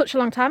feels like such a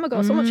long time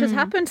ago. So much has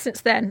happened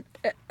since then.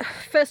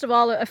 First of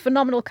all, a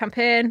phenomenal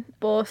campaign,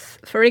 both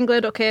for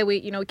England. Okay, we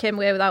came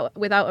away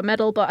without a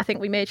medal, but I think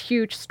we made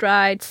huge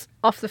strides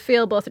off the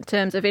field, both in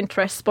terms of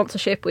interest,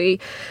 sponsorship. A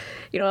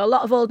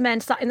lot of old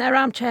men sat in their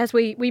armchairs.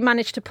 We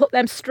managed to put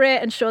them straight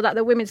and show that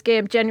the women's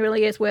game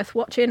genuinely is worth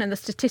watching, and the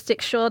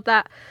statistics showed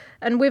that.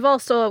 And we've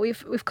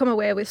come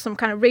away with some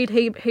kind of real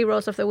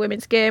heroes of the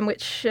women's game,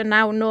 which are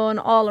now known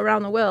all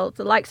around the world.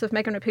 The likes of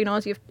Megan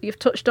Rapinoe, you've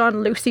touched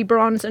on, Lucy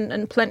Bronze,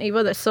 and plenty of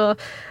others. So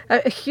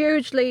a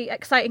hugely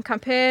exciting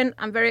campaign.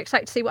 I'm very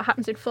excited to see what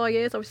happens in 4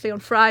 years. Obviously on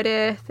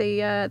Friday,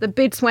 the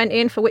bids went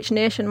in for which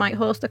nation might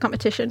host the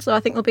competition. So I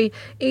think there'll be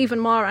even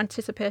more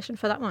anticipation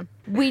for that one.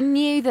 We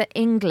knew that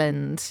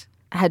England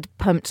had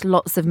pumped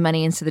lots of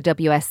money into the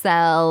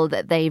WSL,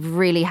 that they've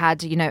really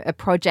had, a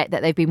project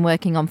that they've been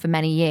working on for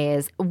many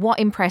years. What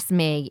impressed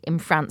me in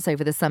France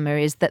over the summer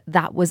is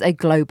that was a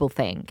global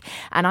thing.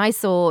 And I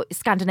saw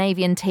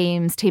Scandinavian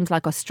teams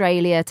like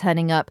Australia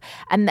turning up,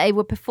 and they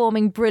were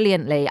performing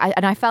brilliantly.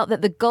 And I felt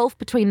that the gulf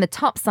between the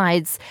top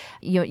sides,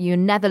 your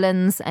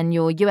Netherlands and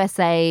your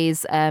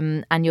USAs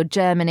and your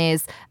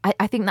Germanys,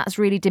 I think that's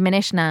really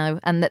diminished now,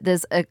 and that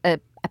there's a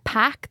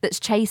pack that's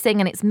chasing,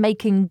 and it's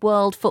making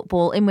world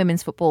football in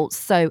women's football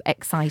so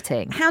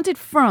exciting. How did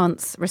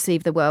France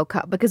receive the World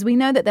Cup? Because we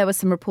know that there were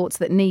some reports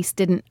that Nice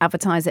didn't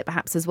advertise it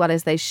perhaps as well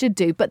as they should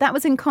do, but that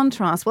was in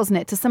contrast, wasn't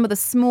it, to some of the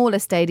smaller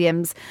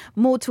stadiums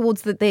more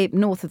towards the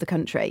north of the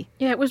country?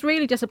 Yeah, it was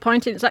really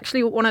disappointing. It's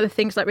actually one of the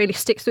things that really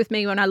sticks with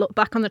me when I look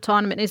back on the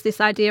tournament is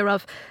this idea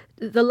of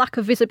the lack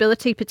of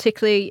visibility,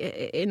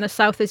 particularly in the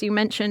south, as you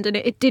mentioned, and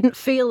it didn't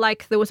feel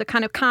like there was a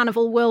kind of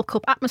carnival World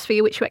Cup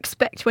atmosphere which you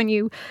expect when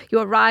you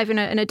arrive in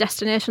a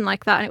destination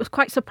like that. And it was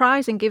quite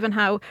surprising given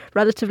how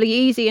relatively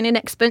easy and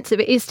inexpensive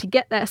it is to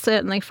get there,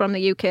 certainly from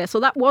the UK. So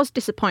that was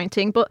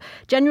disappointing. But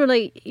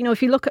generally,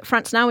 if you look at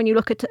France now and you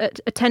look at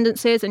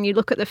attendances and you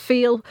look at the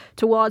feel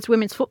towards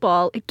women's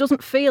football, it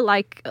doesn't feel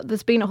like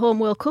there's been a home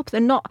World Cup. They're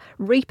not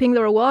reaping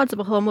the rewards of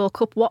a home World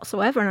Cup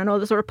whatsoever. And I know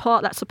there's a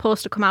report that's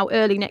supposed to come out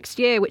early next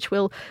year, which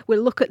we'll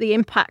look at the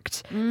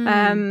impact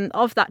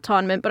of that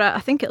tournament, but I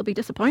think it'll be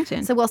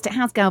disappointing. So whilst it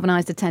has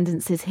galvanised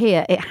attendances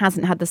here, it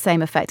hasn't had the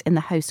same effect in the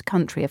host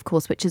country, of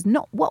course, which is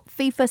not what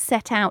FIFA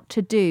set out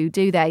to do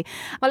they?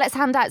 Well, let's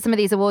hand out some of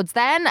these awards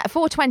then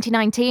for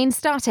 2019,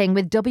 starting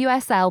with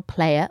WSL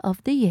Player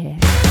of the Year.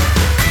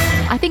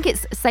 I think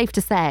it's safe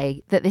to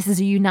say that this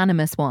is a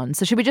unanimous one.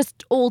 So should we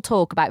just all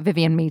talk about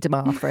Vivianne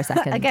Miedema for a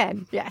second?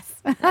 Again, yes.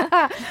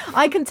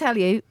 I can tell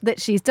you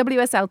that she's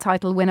WSL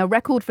title winner,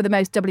 record for the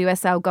most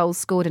WSL goals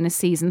scored in a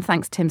season.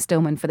 Thanks, Tim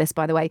Stillman, for this,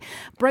 by the way.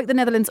 Broke the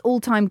Netherlands'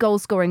 all-time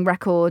goal-scoring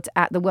record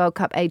at the World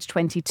Cup age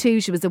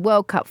 22. She was a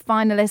World Cup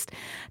finalist.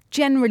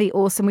 Generally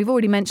awesome. We've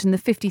already mentioned the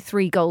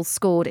 53 goals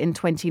scored in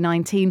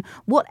 2019.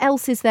 What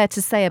else is there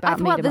to say about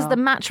Miedema? Well, there's the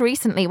match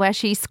recently where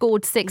she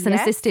scored 6 and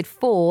assisted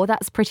 4.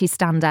 That's pretty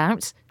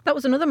standout. That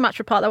was another match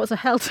report. That was a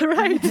hell to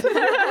write.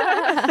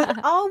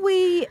 Are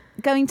we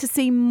going to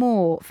see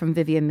more from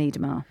Vivianne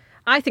Miedema?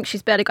 I think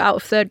she's barely got out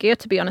of third gear,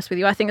 to be honest with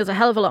you. I think there's a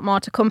hell of a lot more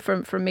to come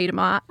from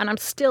Miedema, and I'm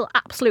still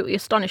absolutely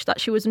astonished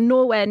that she was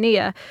nowhere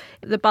near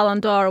the Ballon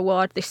d'Or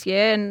award this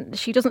year, and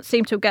she doesn't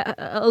seem to get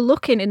a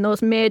look in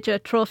those major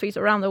trophies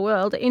around the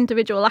world,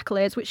 individual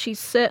accolades, which she's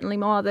certainly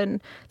more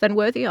than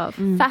worthy of.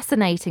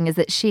 Fascinating is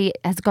that she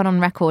has gone on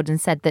record and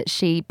said that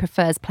she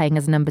prefers playing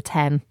as number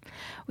 10,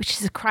 which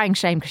is a crying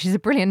shame because she's a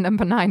brilliant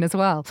number 9 as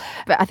well.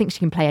 But I think she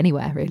can play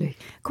anywhere, really.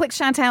 Quick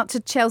shout out to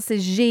Chelsea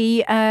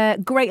G.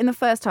 Great in the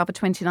first half of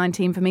 2019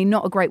 for me,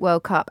 not a great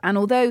World Cup. And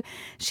although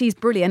she's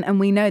brilliant, and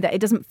we know that,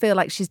 it doesn't feel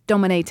like she's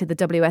dominated the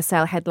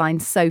WSL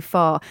headlines so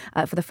far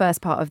for the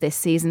first part of this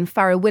season.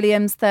 Farrah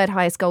Williams, third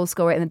highest goal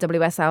scorer in the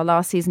WSL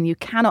last season. You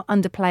cannot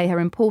underplay her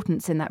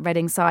importance in that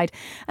Reading side.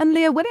 And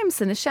Leah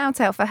Williamson, a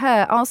shout out for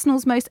her,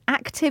 Arsenal's most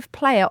active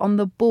player on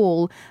the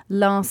ball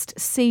last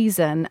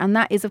season. And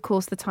that is, of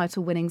course, the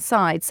title-winning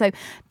side. So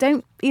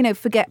don't,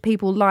 forget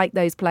people like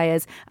those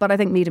players. But I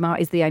think Miedema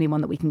is the only one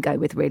that we can go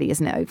with, really,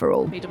 isn't it,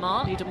 overall?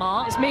 Miedema,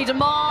 it's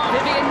Miedema,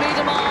 Vivianne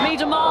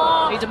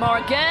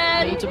Miedema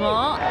again,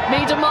 Miedema,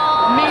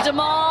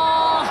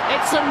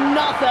 it's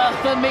another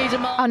for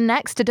Miedema. On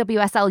next, a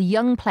WSL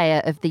Young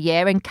Player of the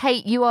Year. And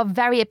Kate, you are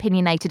very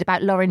opinionated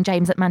about Lauren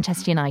James at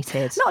Manchester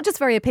United. Not just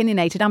very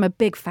opinionated, I'm a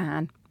big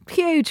fan.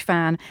 Huge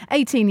fan.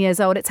 18 years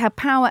old. It's her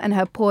power and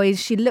her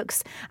poise. She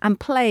looks and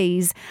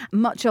plays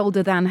much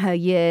older than her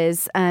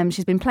years.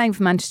 She's been playing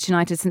for Manchester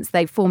United since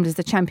they formed as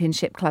the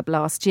Championship club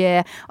last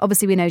year.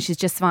 Obviously, we know she's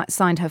just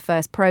signed her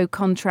first pro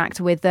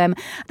contract with them.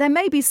 There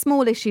may be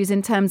small issues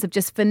in terms of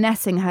just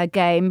finessing her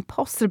game,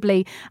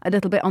 possibly a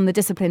little bit on the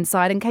discipline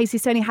side. And Casey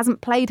Stoney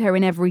hasn't played her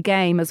in every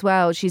game as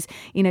well. She's,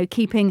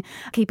 keeping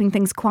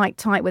things quite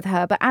tight with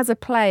her. But as a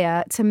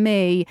player, to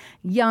me,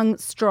 young,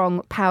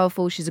 strong,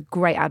 powerful, she's a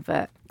great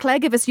advert. Claire,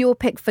 give us your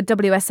pick for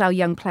WSL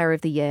Young Player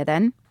of the Year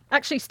then.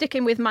 Actually,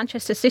 sticking with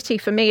Manchester City,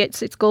 for me,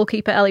 it's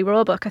goalkeeper Ellie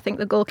Roebuck. I think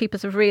the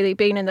goalkeepers have really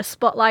been in the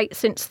spotlight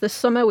since the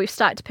summer. We've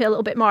started to pay a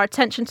little bit more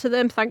attention to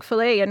them,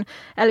 thankfully. And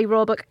Ellie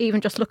Roebuck,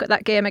 even just look at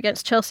that game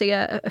against Chelsea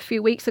a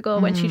few weeks ago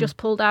when she just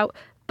pulled out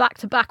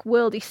back-to-back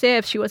worldy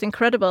saves. She was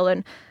incredible.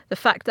 And the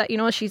fact that,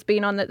 she's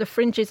been on the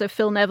fringes of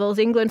Phil Neville's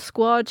England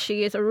squad,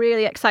 she is a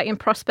really exciting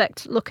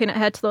prospect looking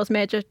ahead to those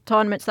major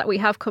tournaments that we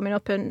have coming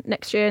up in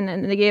next year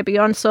and the year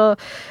beyond. So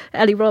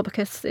Ellie Roebuck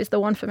is the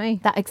one for me.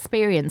 That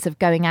experience of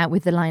going out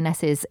with the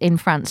Lionesses in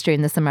France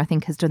during the summer, I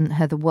think, has done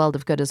her the world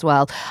of good as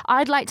well.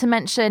 I'd like to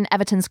mention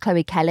Everton's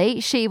Chloe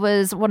Kelly. She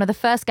was one of the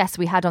first guests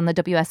we had on the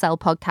WSL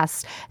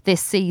podcast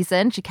this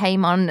season. She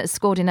came on,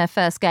 scored in her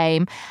first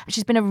game.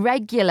 She's been a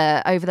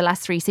regular over the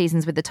last 3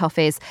 seasons with the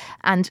Toffees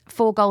and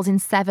 4 goals in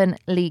 7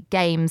 league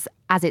games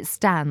as it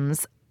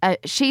stands.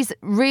 She's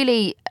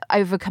really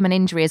overcome an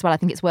injury as well. I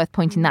think it's worth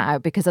pointing that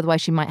out because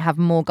otherwise she might have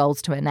more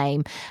goals to her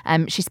name.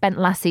 She spent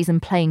last season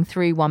playing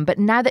through one, but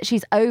now that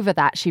she's over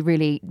that, she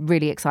really,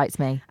 really excites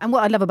me. And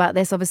what I love about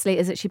this, obviously,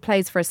 is that she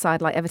plays for a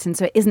side like Everton,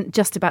 so it isn't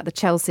just about the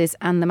Chelseas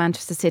and the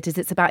Manchester Cities.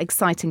 It's about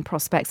exciting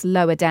prospects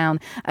lower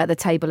down at the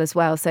table as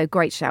well. So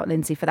great shout,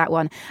 Lindsay, for that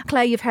one.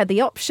 Claire, you've heard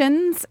the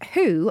options.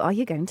 Who are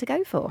you going to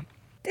go for?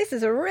 This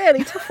is a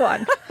really tough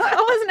one.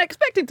 I wasn't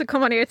expecting to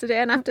come on here today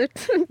and have to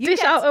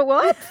dish out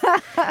awards.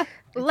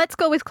 Let's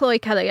go with Chloe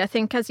Kelly. I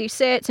think, as you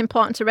say, it's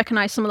important to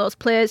recognise some of those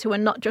players who are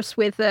not just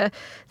with the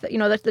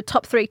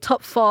top 3,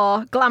 top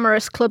 4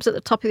 glamorous clubs at the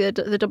top of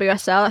the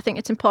WSL. I think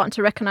it's important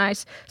to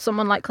recognise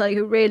someone like Kelly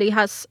who really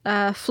has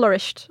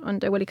flourished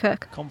under Willie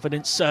Kirk.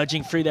 Confidence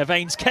surging through their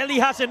veins. Kelly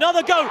has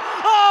another go.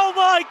 Oh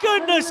my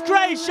goodness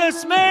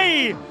gracious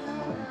me!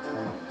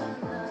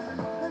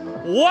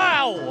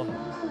 Wow!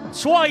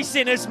 Twice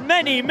in as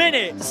many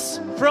minutes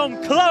from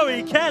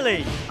Chloe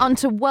Kelly. On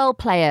to World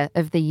Player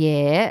of the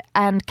Year,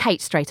 and Kate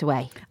straight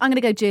away. I'm going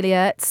to go Julie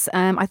Ertz.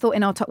 I thought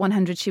in our top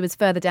 100 she was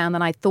further down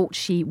than I thought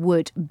she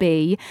would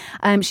be.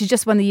 She's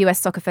just won the US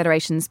Soccer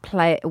Federation's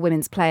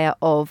Women's Player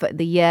of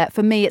the Year.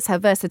 For me, it's her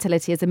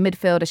versatility as a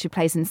midfielder. She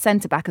plays in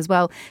centre-back as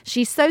well.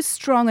 She's so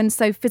strong and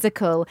so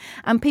physical,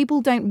 and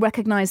people don't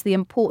recognise the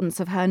importance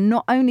of her,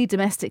 not only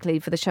domestically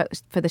for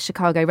the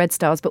Chicago Red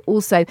Stars, but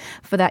also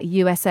for that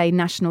USA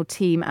national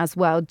team as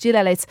well. Jill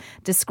Ellis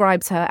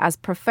describes her as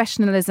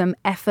professionalism,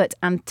 effort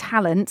and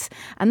talent,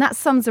 and that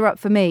sums her up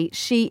for me.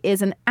 She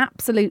is an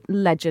absolute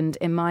legend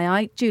in my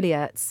eye. Julie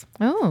Ertz.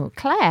 Oh,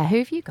 Claire, who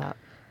have you got?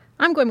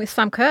 I'm going with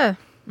Sam Kerr.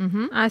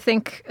 I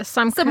think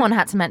someone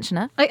had to mention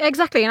her.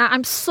 Exactly, and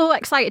I'm so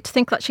excited to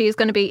think that she is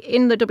going to be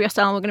in the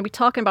WSL, and we're going to be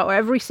talking about her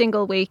every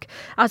single week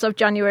as of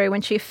January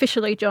when she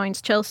officially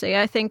joins Chelsea.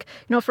 I think,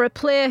 for a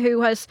player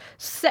who has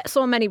set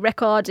so many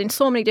records in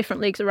so many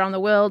different leagues around the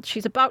world,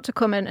 she's about to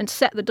come in and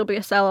set the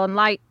WSL on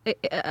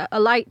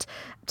alight.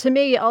 To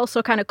me, it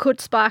also kind of could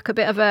spark a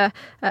bit of a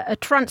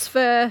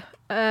transfer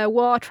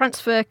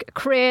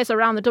craze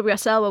around the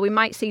WSL, where we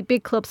might see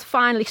big clubs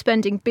finally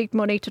spending big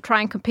money to try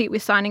and compete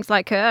with signings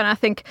like her. And I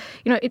think,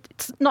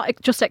 it's not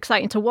just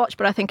exciting to watch,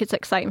 but I think it's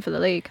exciting for the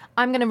league.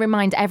 I'm going to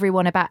remind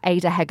everyone about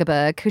Ada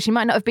Hegerberg, because she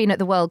might not have been at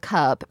the World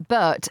Cup,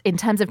 but in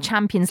terms of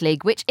Champions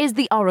League, which is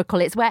the oracle,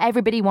 it's where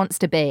everybody wants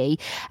to be.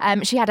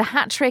 She had a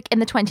hat-trick in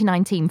the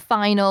 2019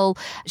 final.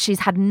 She's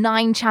had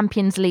 9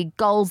 Champions League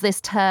goals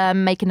this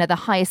term, making her the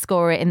highest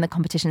scorer in the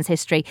competition's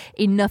history.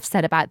 Enough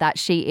said about that.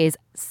 She is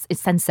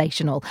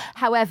sensational.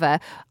 However,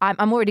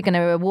 I'm already going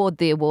to award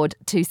the award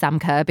to Sam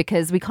Kerr,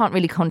 because we can't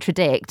really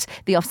contradict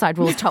the Offside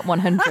Rules Top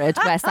 100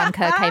 where Sam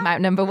Kerr came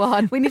out number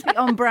 1. We need to be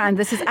on brand.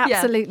 This is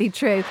absolutely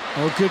true.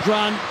 Oh, good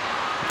run.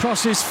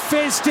 Cross is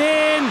fizzed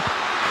in,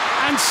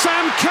 and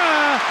Sam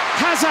Kerr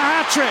has a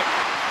hat-trick.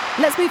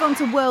 Let's move on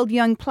to World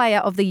Young Player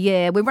of the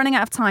Year. We're running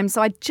out of time,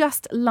 so I'd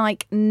just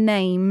like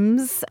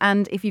names.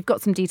 And if you've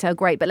got some detail,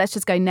 great. But let's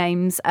just go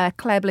names.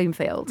 Claire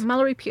Bloomfield.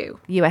 Mallory Pugh.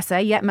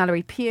 USA, yeah,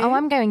 Mallory Pugh. Oh,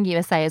 I'm going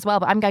USA as well,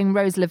 but I'm going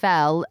Rose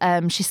Lavelle.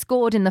 She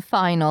scored in the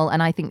final,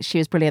 and I think she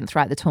was brilliant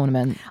throughout the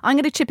tournament. I'm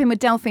going to chip in with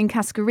Delphine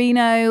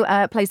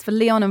Cascarino, plays for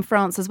Lyon and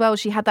France as well.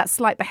 She had that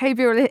slight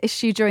behavioural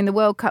issue during the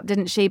World Cup,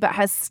 didn't she? But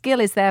her skill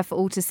is there for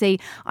all to see.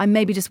 I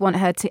maybe just want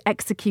her to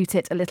execute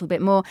it a little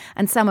bit more.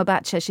 And Selma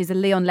Batcher, she's a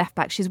Lyon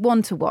left-back. She's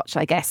one to watch,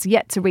 I guess,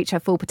 yet to reach her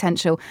full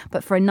potential.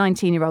 But for a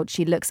 19-year-old,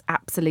 she looks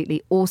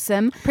absolutely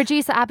awesome.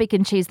 Producer Abby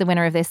can choose the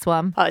winner of this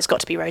one. Oh, it's got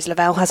to be Rose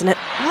Lavelle, hasn't it?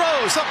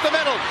 Rose up the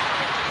middle.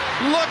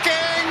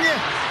 Looking,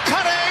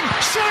 cutting,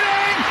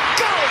 shooting,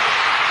 goal!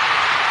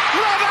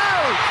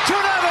 Lavelle to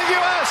the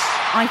US!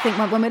 I think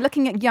when we're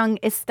looking at young,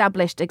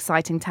 established,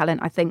 exciting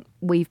talent, I think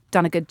we've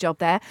done a good job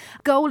there.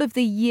 Goal of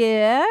the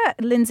year,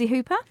 Lindsay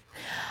Hooper.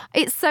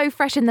 It's so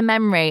fresh in the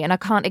memory and I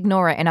can't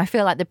ignore it, and I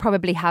feel like there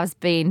probably has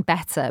been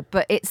better,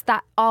 but it's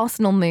that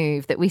Arsenal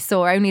move that we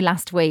saw only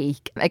last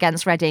week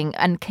against Reading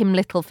and Kim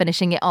Little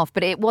finishing it off.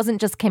 But it wasn't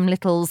just Kim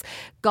Little's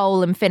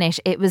goal and finish,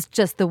 it was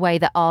just the way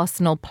that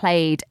Arsenal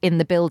played in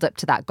the build-up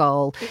to that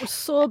goal. It was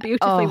so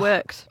beautifully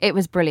worked. It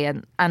was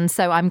brilliant, and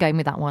so I'm going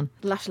with that one.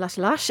 Lush, lush,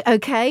 lush.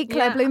 Okay,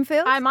 Claire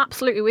Bloomfield. I'm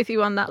absolutely with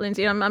you on that,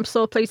 Lindsay. I'm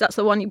so pleased that's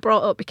the one you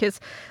brought up, because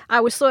I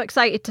was so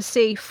excited to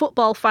see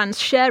football fans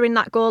sharing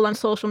that goal on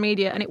social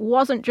media, and it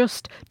wasn't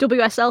just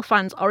WSL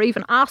fans or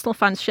even Arsenal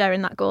fans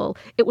sharing that goal.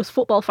 It was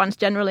football fans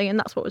generally, and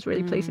that's what was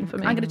really pleasing for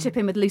me. I'm going to chip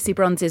in with Lucy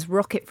Bronze's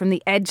rocket from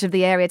the edge of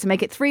the area to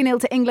make it 3-0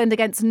 to England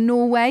against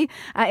Norway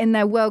in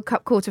their World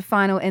Cup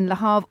quarter-final in Le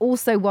Havre.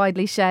 Also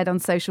widely shared on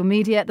social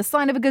media. The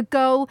sign of a good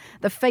goal,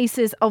 the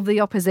faces of the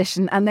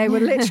opposition, and they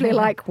were literally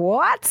like,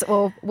 what?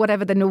 Or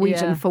whatever the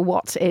Norwegian for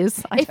what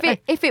is.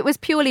 If it was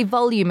purely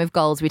volume of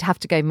goals, we'd have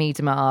to go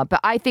Miedemar, but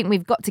I think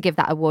we've got to give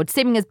that award.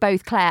 Seeming as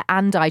both Claire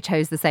and I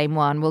chose the same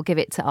one, we'll give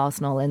it to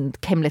Arsenal and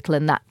Kim Little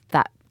and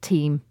that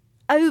team.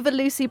 Over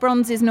Lucy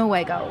Bronze's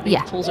Norway goal.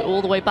 Yeah. Pulls it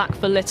all the way back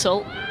for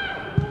Little.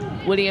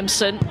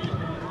 Williamson.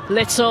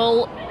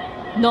 Little.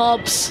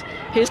 Nobbs.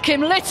 Here's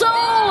Kim Little!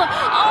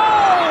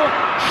 Oh!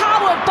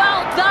 How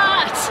about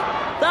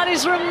that? That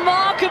is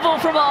remarkable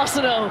from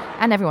Arsenal.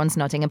 And everyone's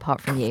nodding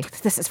apart from you.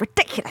 This is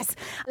ridiculous.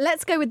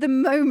 Let's go with the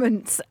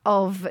moment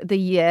of the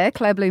year.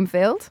 Claire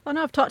Bloomfield. I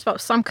know I've talked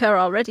about Sam Kerr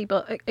already,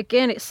 but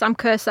again, it's Sam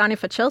Kerr signing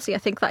for Chelsea. I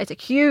think that is a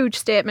huge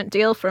statement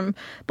deal from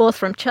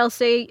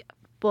Chelsea,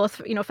 both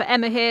for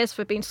Emma Hayes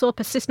for being so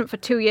persistent for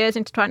 2 years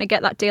into trying to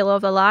get that deal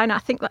over the line. I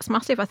think that's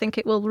massive. I think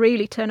it will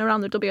really turn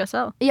around the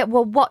WSL. Yeah,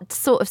 well, what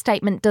sort of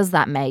statement does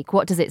that make?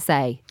 What does it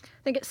say?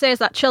 I think it says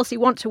that Chelsea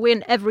want to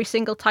win every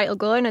single title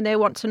going and they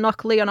want to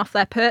knock Lyon off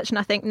their perch. And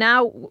I think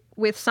now,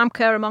 with Sam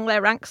Kerr among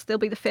their ranks, they'll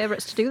be the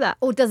favourites to do that.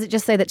 Or does it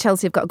just say that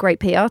Chelsea have got a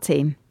great PR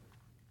team?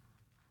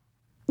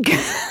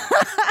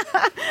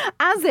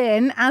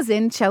 As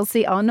in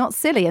Chelsea are not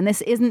silly, and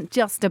this isn't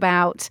just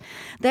about.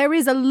 There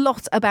is a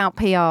lot about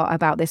PR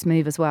about this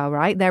move as well,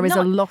 right? There is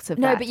a lot of that.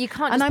 No, but you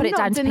can't just put it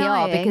down to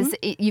PR because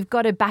you've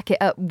got to back it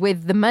up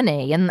with the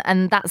money, and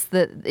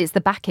it's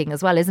the backing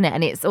as well, isn't it?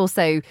 And it's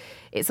also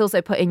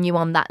putting you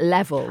on that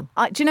level.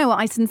 Do you know what?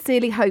 I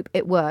sincerely hope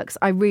it works.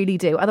 I really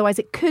do. Otherwise,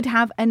 it could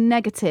have a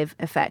negative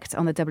effect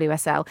on the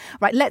WSL.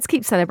 Right, let's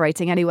keep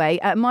celebrating anyway.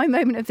 My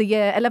moment of the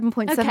year: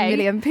 11.7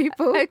 million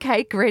people.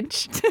 Okay,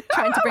 Grinch,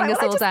 trying to bring us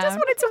all down. I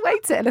just wanted to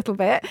weight it a little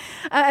bit.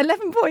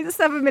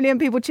 11.7 million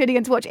people tuning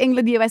in to watch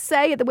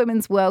England-USA at the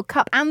Women's World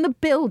Cup, and the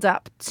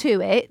build-up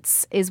to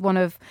it is one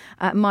of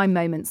my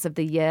moments of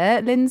the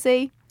year.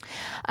 Lindsay?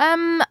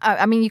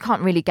 I mean, you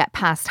can't really get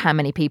past how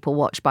many people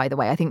watch, by the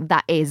way. I think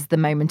that is the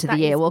moment of the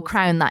year. We'll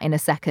crown that in a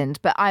second.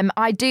 But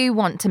I do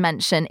want to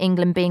mention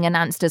England being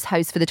announced as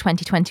host for the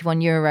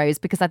 2021 Euros,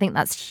 because I think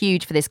that's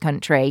huge for this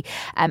country.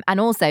 And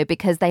also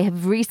because they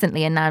have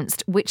recently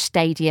announced which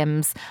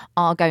stadiums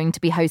are going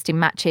to be hosting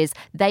matches.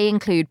 They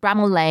include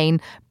Bramall Lane,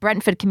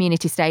 Brentford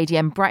Community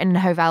Stadium, Brighton and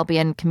Hove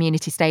Albion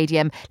Community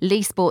Stadium,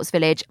 Lee Sports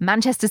Village,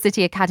 Manchester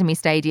City Academy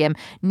Stadium,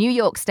 New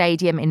York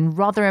Stadium in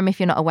Rotherham, if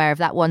you're not aware of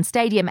that one,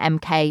 Stadium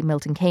MK,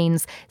 Milton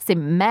Keynes,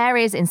 St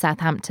Mary's in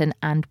Southampton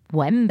and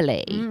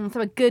Wembley.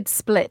 So a good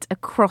split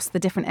across the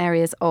different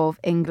areas of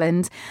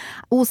England.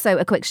 Also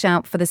a quick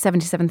shout for the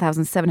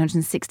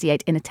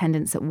 77,768 in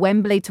attendance at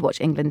Wembley to watch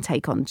England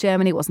take on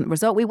Germany. It wasn't the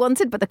result we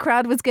wanted, but the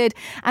crowd was good.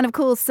 And of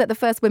course, the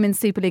first Women's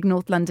Super League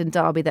North London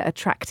derby that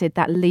attracted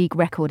that league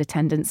record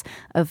attendance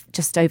of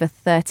just over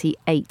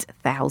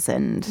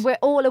 38,000. We're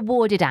all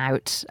awarded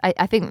out,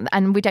 I think,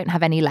 and we don't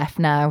have any left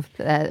now.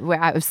 We're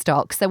out of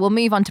stock. So we'll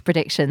move on to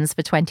predictions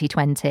for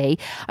 2020.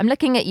 I'm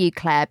looking at you,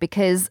 Claire,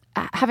 because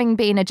having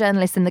been a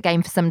journalist in the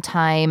game for some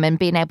time and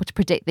being able to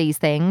predict these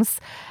things,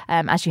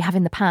 as you have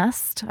in the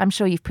past, I'm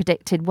sure you've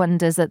predicted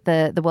wonders at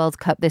the World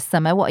Cup this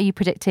summer. What are you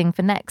predicting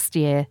for next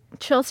year?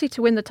 Chelsea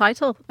to win the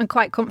title, and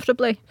quite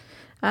comfortably.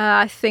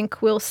 I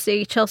think we'll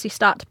see Chelsea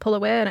start to pull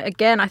away. And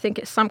again, I think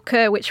it's Sam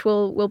Kerr which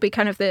will be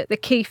kind of the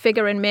key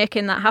figure in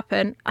making that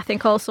happen. I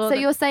think also... So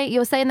you're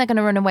saying they're going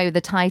to run away with the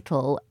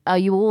title. Are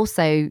you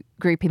also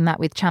grouping that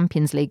with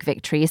Champions League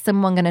victory? Is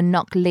someone going to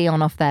knock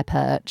Lyon off their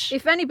perch?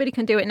 If anybody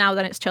can do it now,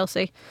 then it's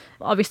Chelsea.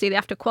 Obviously, they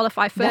have to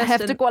qualify first. They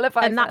have to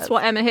qualify and that's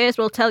what Emma Hayes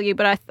will tell you.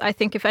 But I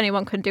think if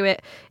anyone can do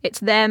it,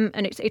 it's them.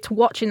 And it's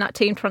watching that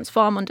team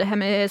transform under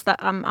Emma Hayes that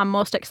I'm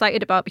most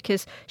excited about,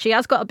 because she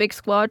has got a big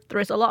squad. There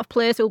is a lot of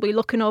players who will be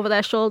looking over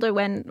their shoulder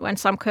when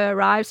Sam Kerr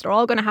arrives. They're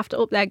all going to have to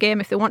up their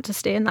game if they want to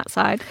stay in that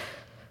side.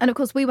 And of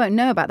course, we won't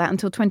know about that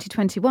until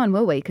 2021,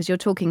 will we? Because you're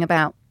talking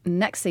about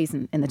next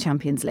season in the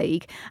Champions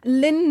League.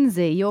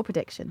 Lindsay, your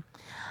prediction?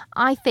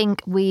 I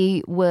think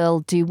we will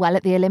do well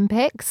at the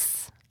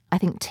Olympics. I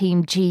think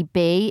Team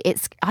GB,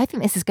 I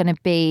think this is going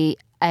to be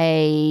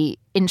a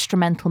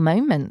instrumental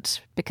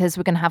moment, because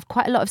we're going to have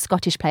quite a lot of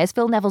Scottish players.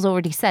 Phil Neville's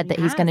already said that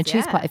he's going to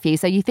choose quite a few.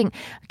 So you think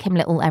Kim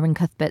Little, Erin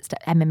Cuthbert,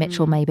 Emma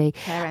Mitchell, maybe.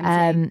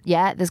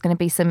 There's going to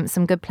be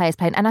some good players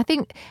playing. And I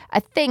think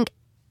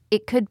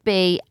it could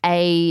be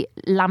a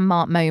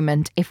landmark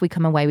moment if we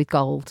come away with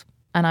gold.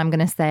 And I'm going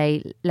to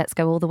say, let's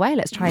go all the way.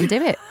 Let's try and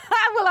do it.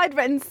 Well, I'd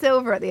written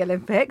silver at the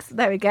Olympics.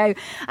 There we go.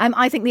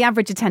 I think the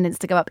average attendance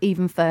to go up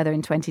even further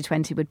in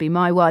 2020 would be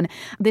my one.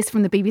 This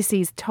from the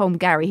BBC's Tom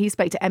Gary. He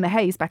spoke to Emma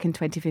Hayes back in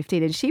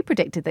 2015, and she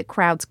predicted that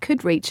crowds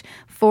could reach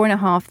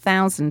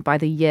 4,500 by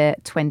the year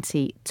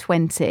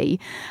 2020.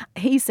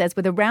 He says,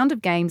 with a round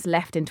of games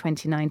left in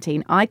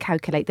 2019, I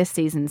calculate this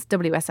season's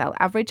WSL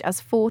average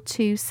as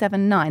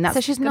 4,279. That's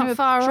so she's not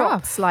far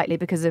off. Slightly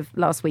because of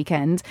last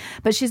weekend,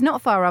 but she's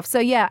not far off. So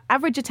yeah,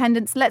 average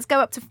attendance, let's go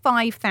up to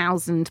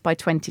 5,000 by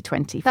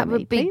 2020. That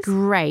would be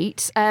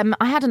great. I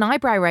had an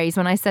eyebrow raise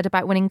when I said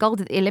about winning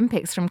gold at the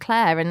Olympics from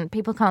Claire, and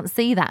people can't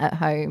see that at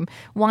home.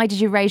 Why did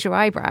you raise your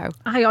eyebrow?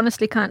 I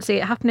honestly can't see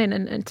it happening.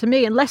 And to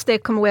me, unless they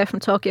come away from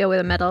Tokyo with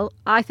a medal,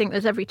 I think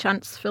there's every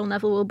chance Phil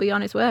Neville will be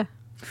on his way.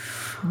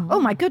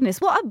 Oh my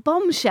goodness, what a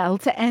bombshell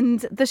to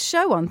end the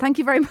show on. Thank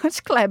you very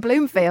much, Claire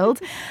Bloomfield.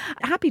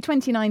 Happy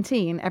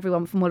 2019,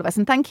 everyone, from all of us.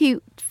 And thank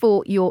you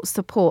for your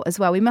support as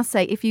well. We must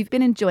say, if you've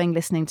been enjoying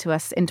listening to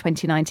us in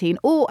 2019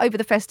 or over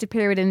the festive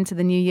period into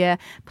the new year,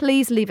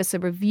 please leave us a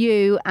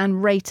review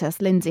and rate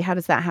us. Lindsay, how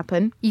does that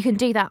happen? You can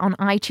do that on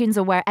iTunes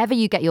or wherever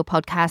you get your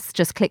podcasts.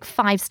 Just click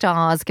 5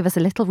 stars, give us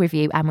a little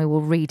review, and we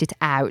will read it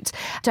out.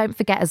 Don't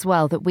forget as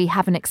well that we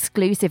have an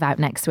exclusive out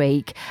next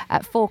week.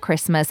 For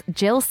Christmas,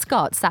 Jill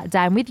Scott sat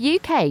down with you,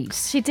 Kate.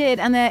 She did,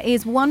 and there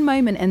is one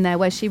moment in there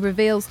where she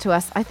reveals to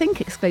us, I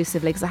think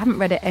exclusively, because I haven't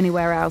read it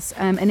anywhere else,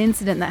 an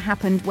incident that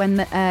happened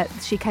when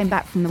she came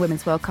back from the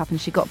Women's World Cup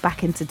and she got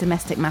back into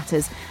domestic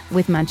matters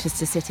with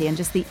Manchester City, and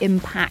just the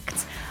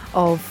impact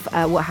of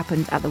what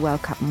happened at the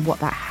World Cup and what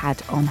that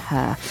had on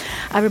her.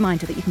 A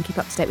reminder that you can keep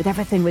up to date with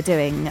everything we're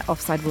doing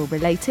Offside Rule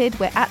related.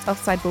 We're at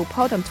Offside Rule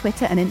Pod on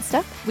Twitter and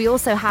Insta. We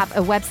also have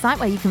a website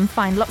where you can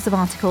find lots of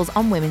articles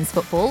on women's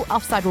football,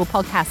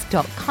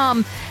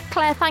 offsiderulepodcast.com.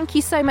 Claire, thank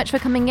you so much for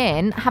coming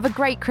in. Have a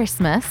great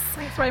Christmas.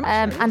 Thanks very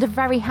much. And a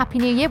very happy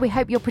new year. We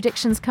hope your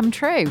predictions come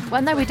true.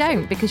 Well, no, we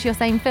don't, because you're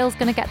saying Phil's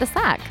going to get the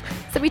sack.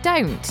 So we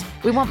don't.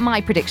 We want my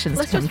predictions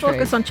to come true. Let's just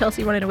focus on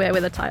Chelsea running away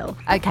with a title.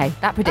 Okay,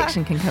 that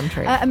prediction can come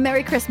true. A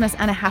Merry Christmas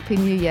and a Happy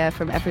New Year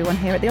from everyone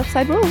here at the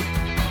Offside Rule.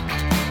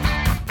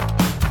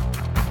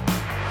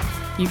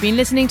 You've been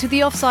listening to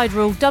the Offside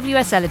Rule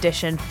WSL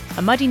edition,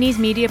 a Muddy Knees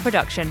Media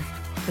production.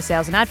 For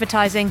sales and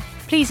advertising,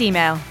 please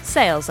email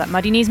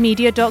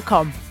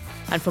sales@muddykneesmedia.com.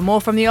 And for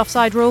more from the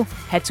Offside Rule,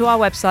 head to our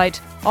website,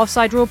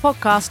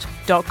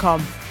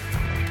 offsiderulepodcast.com.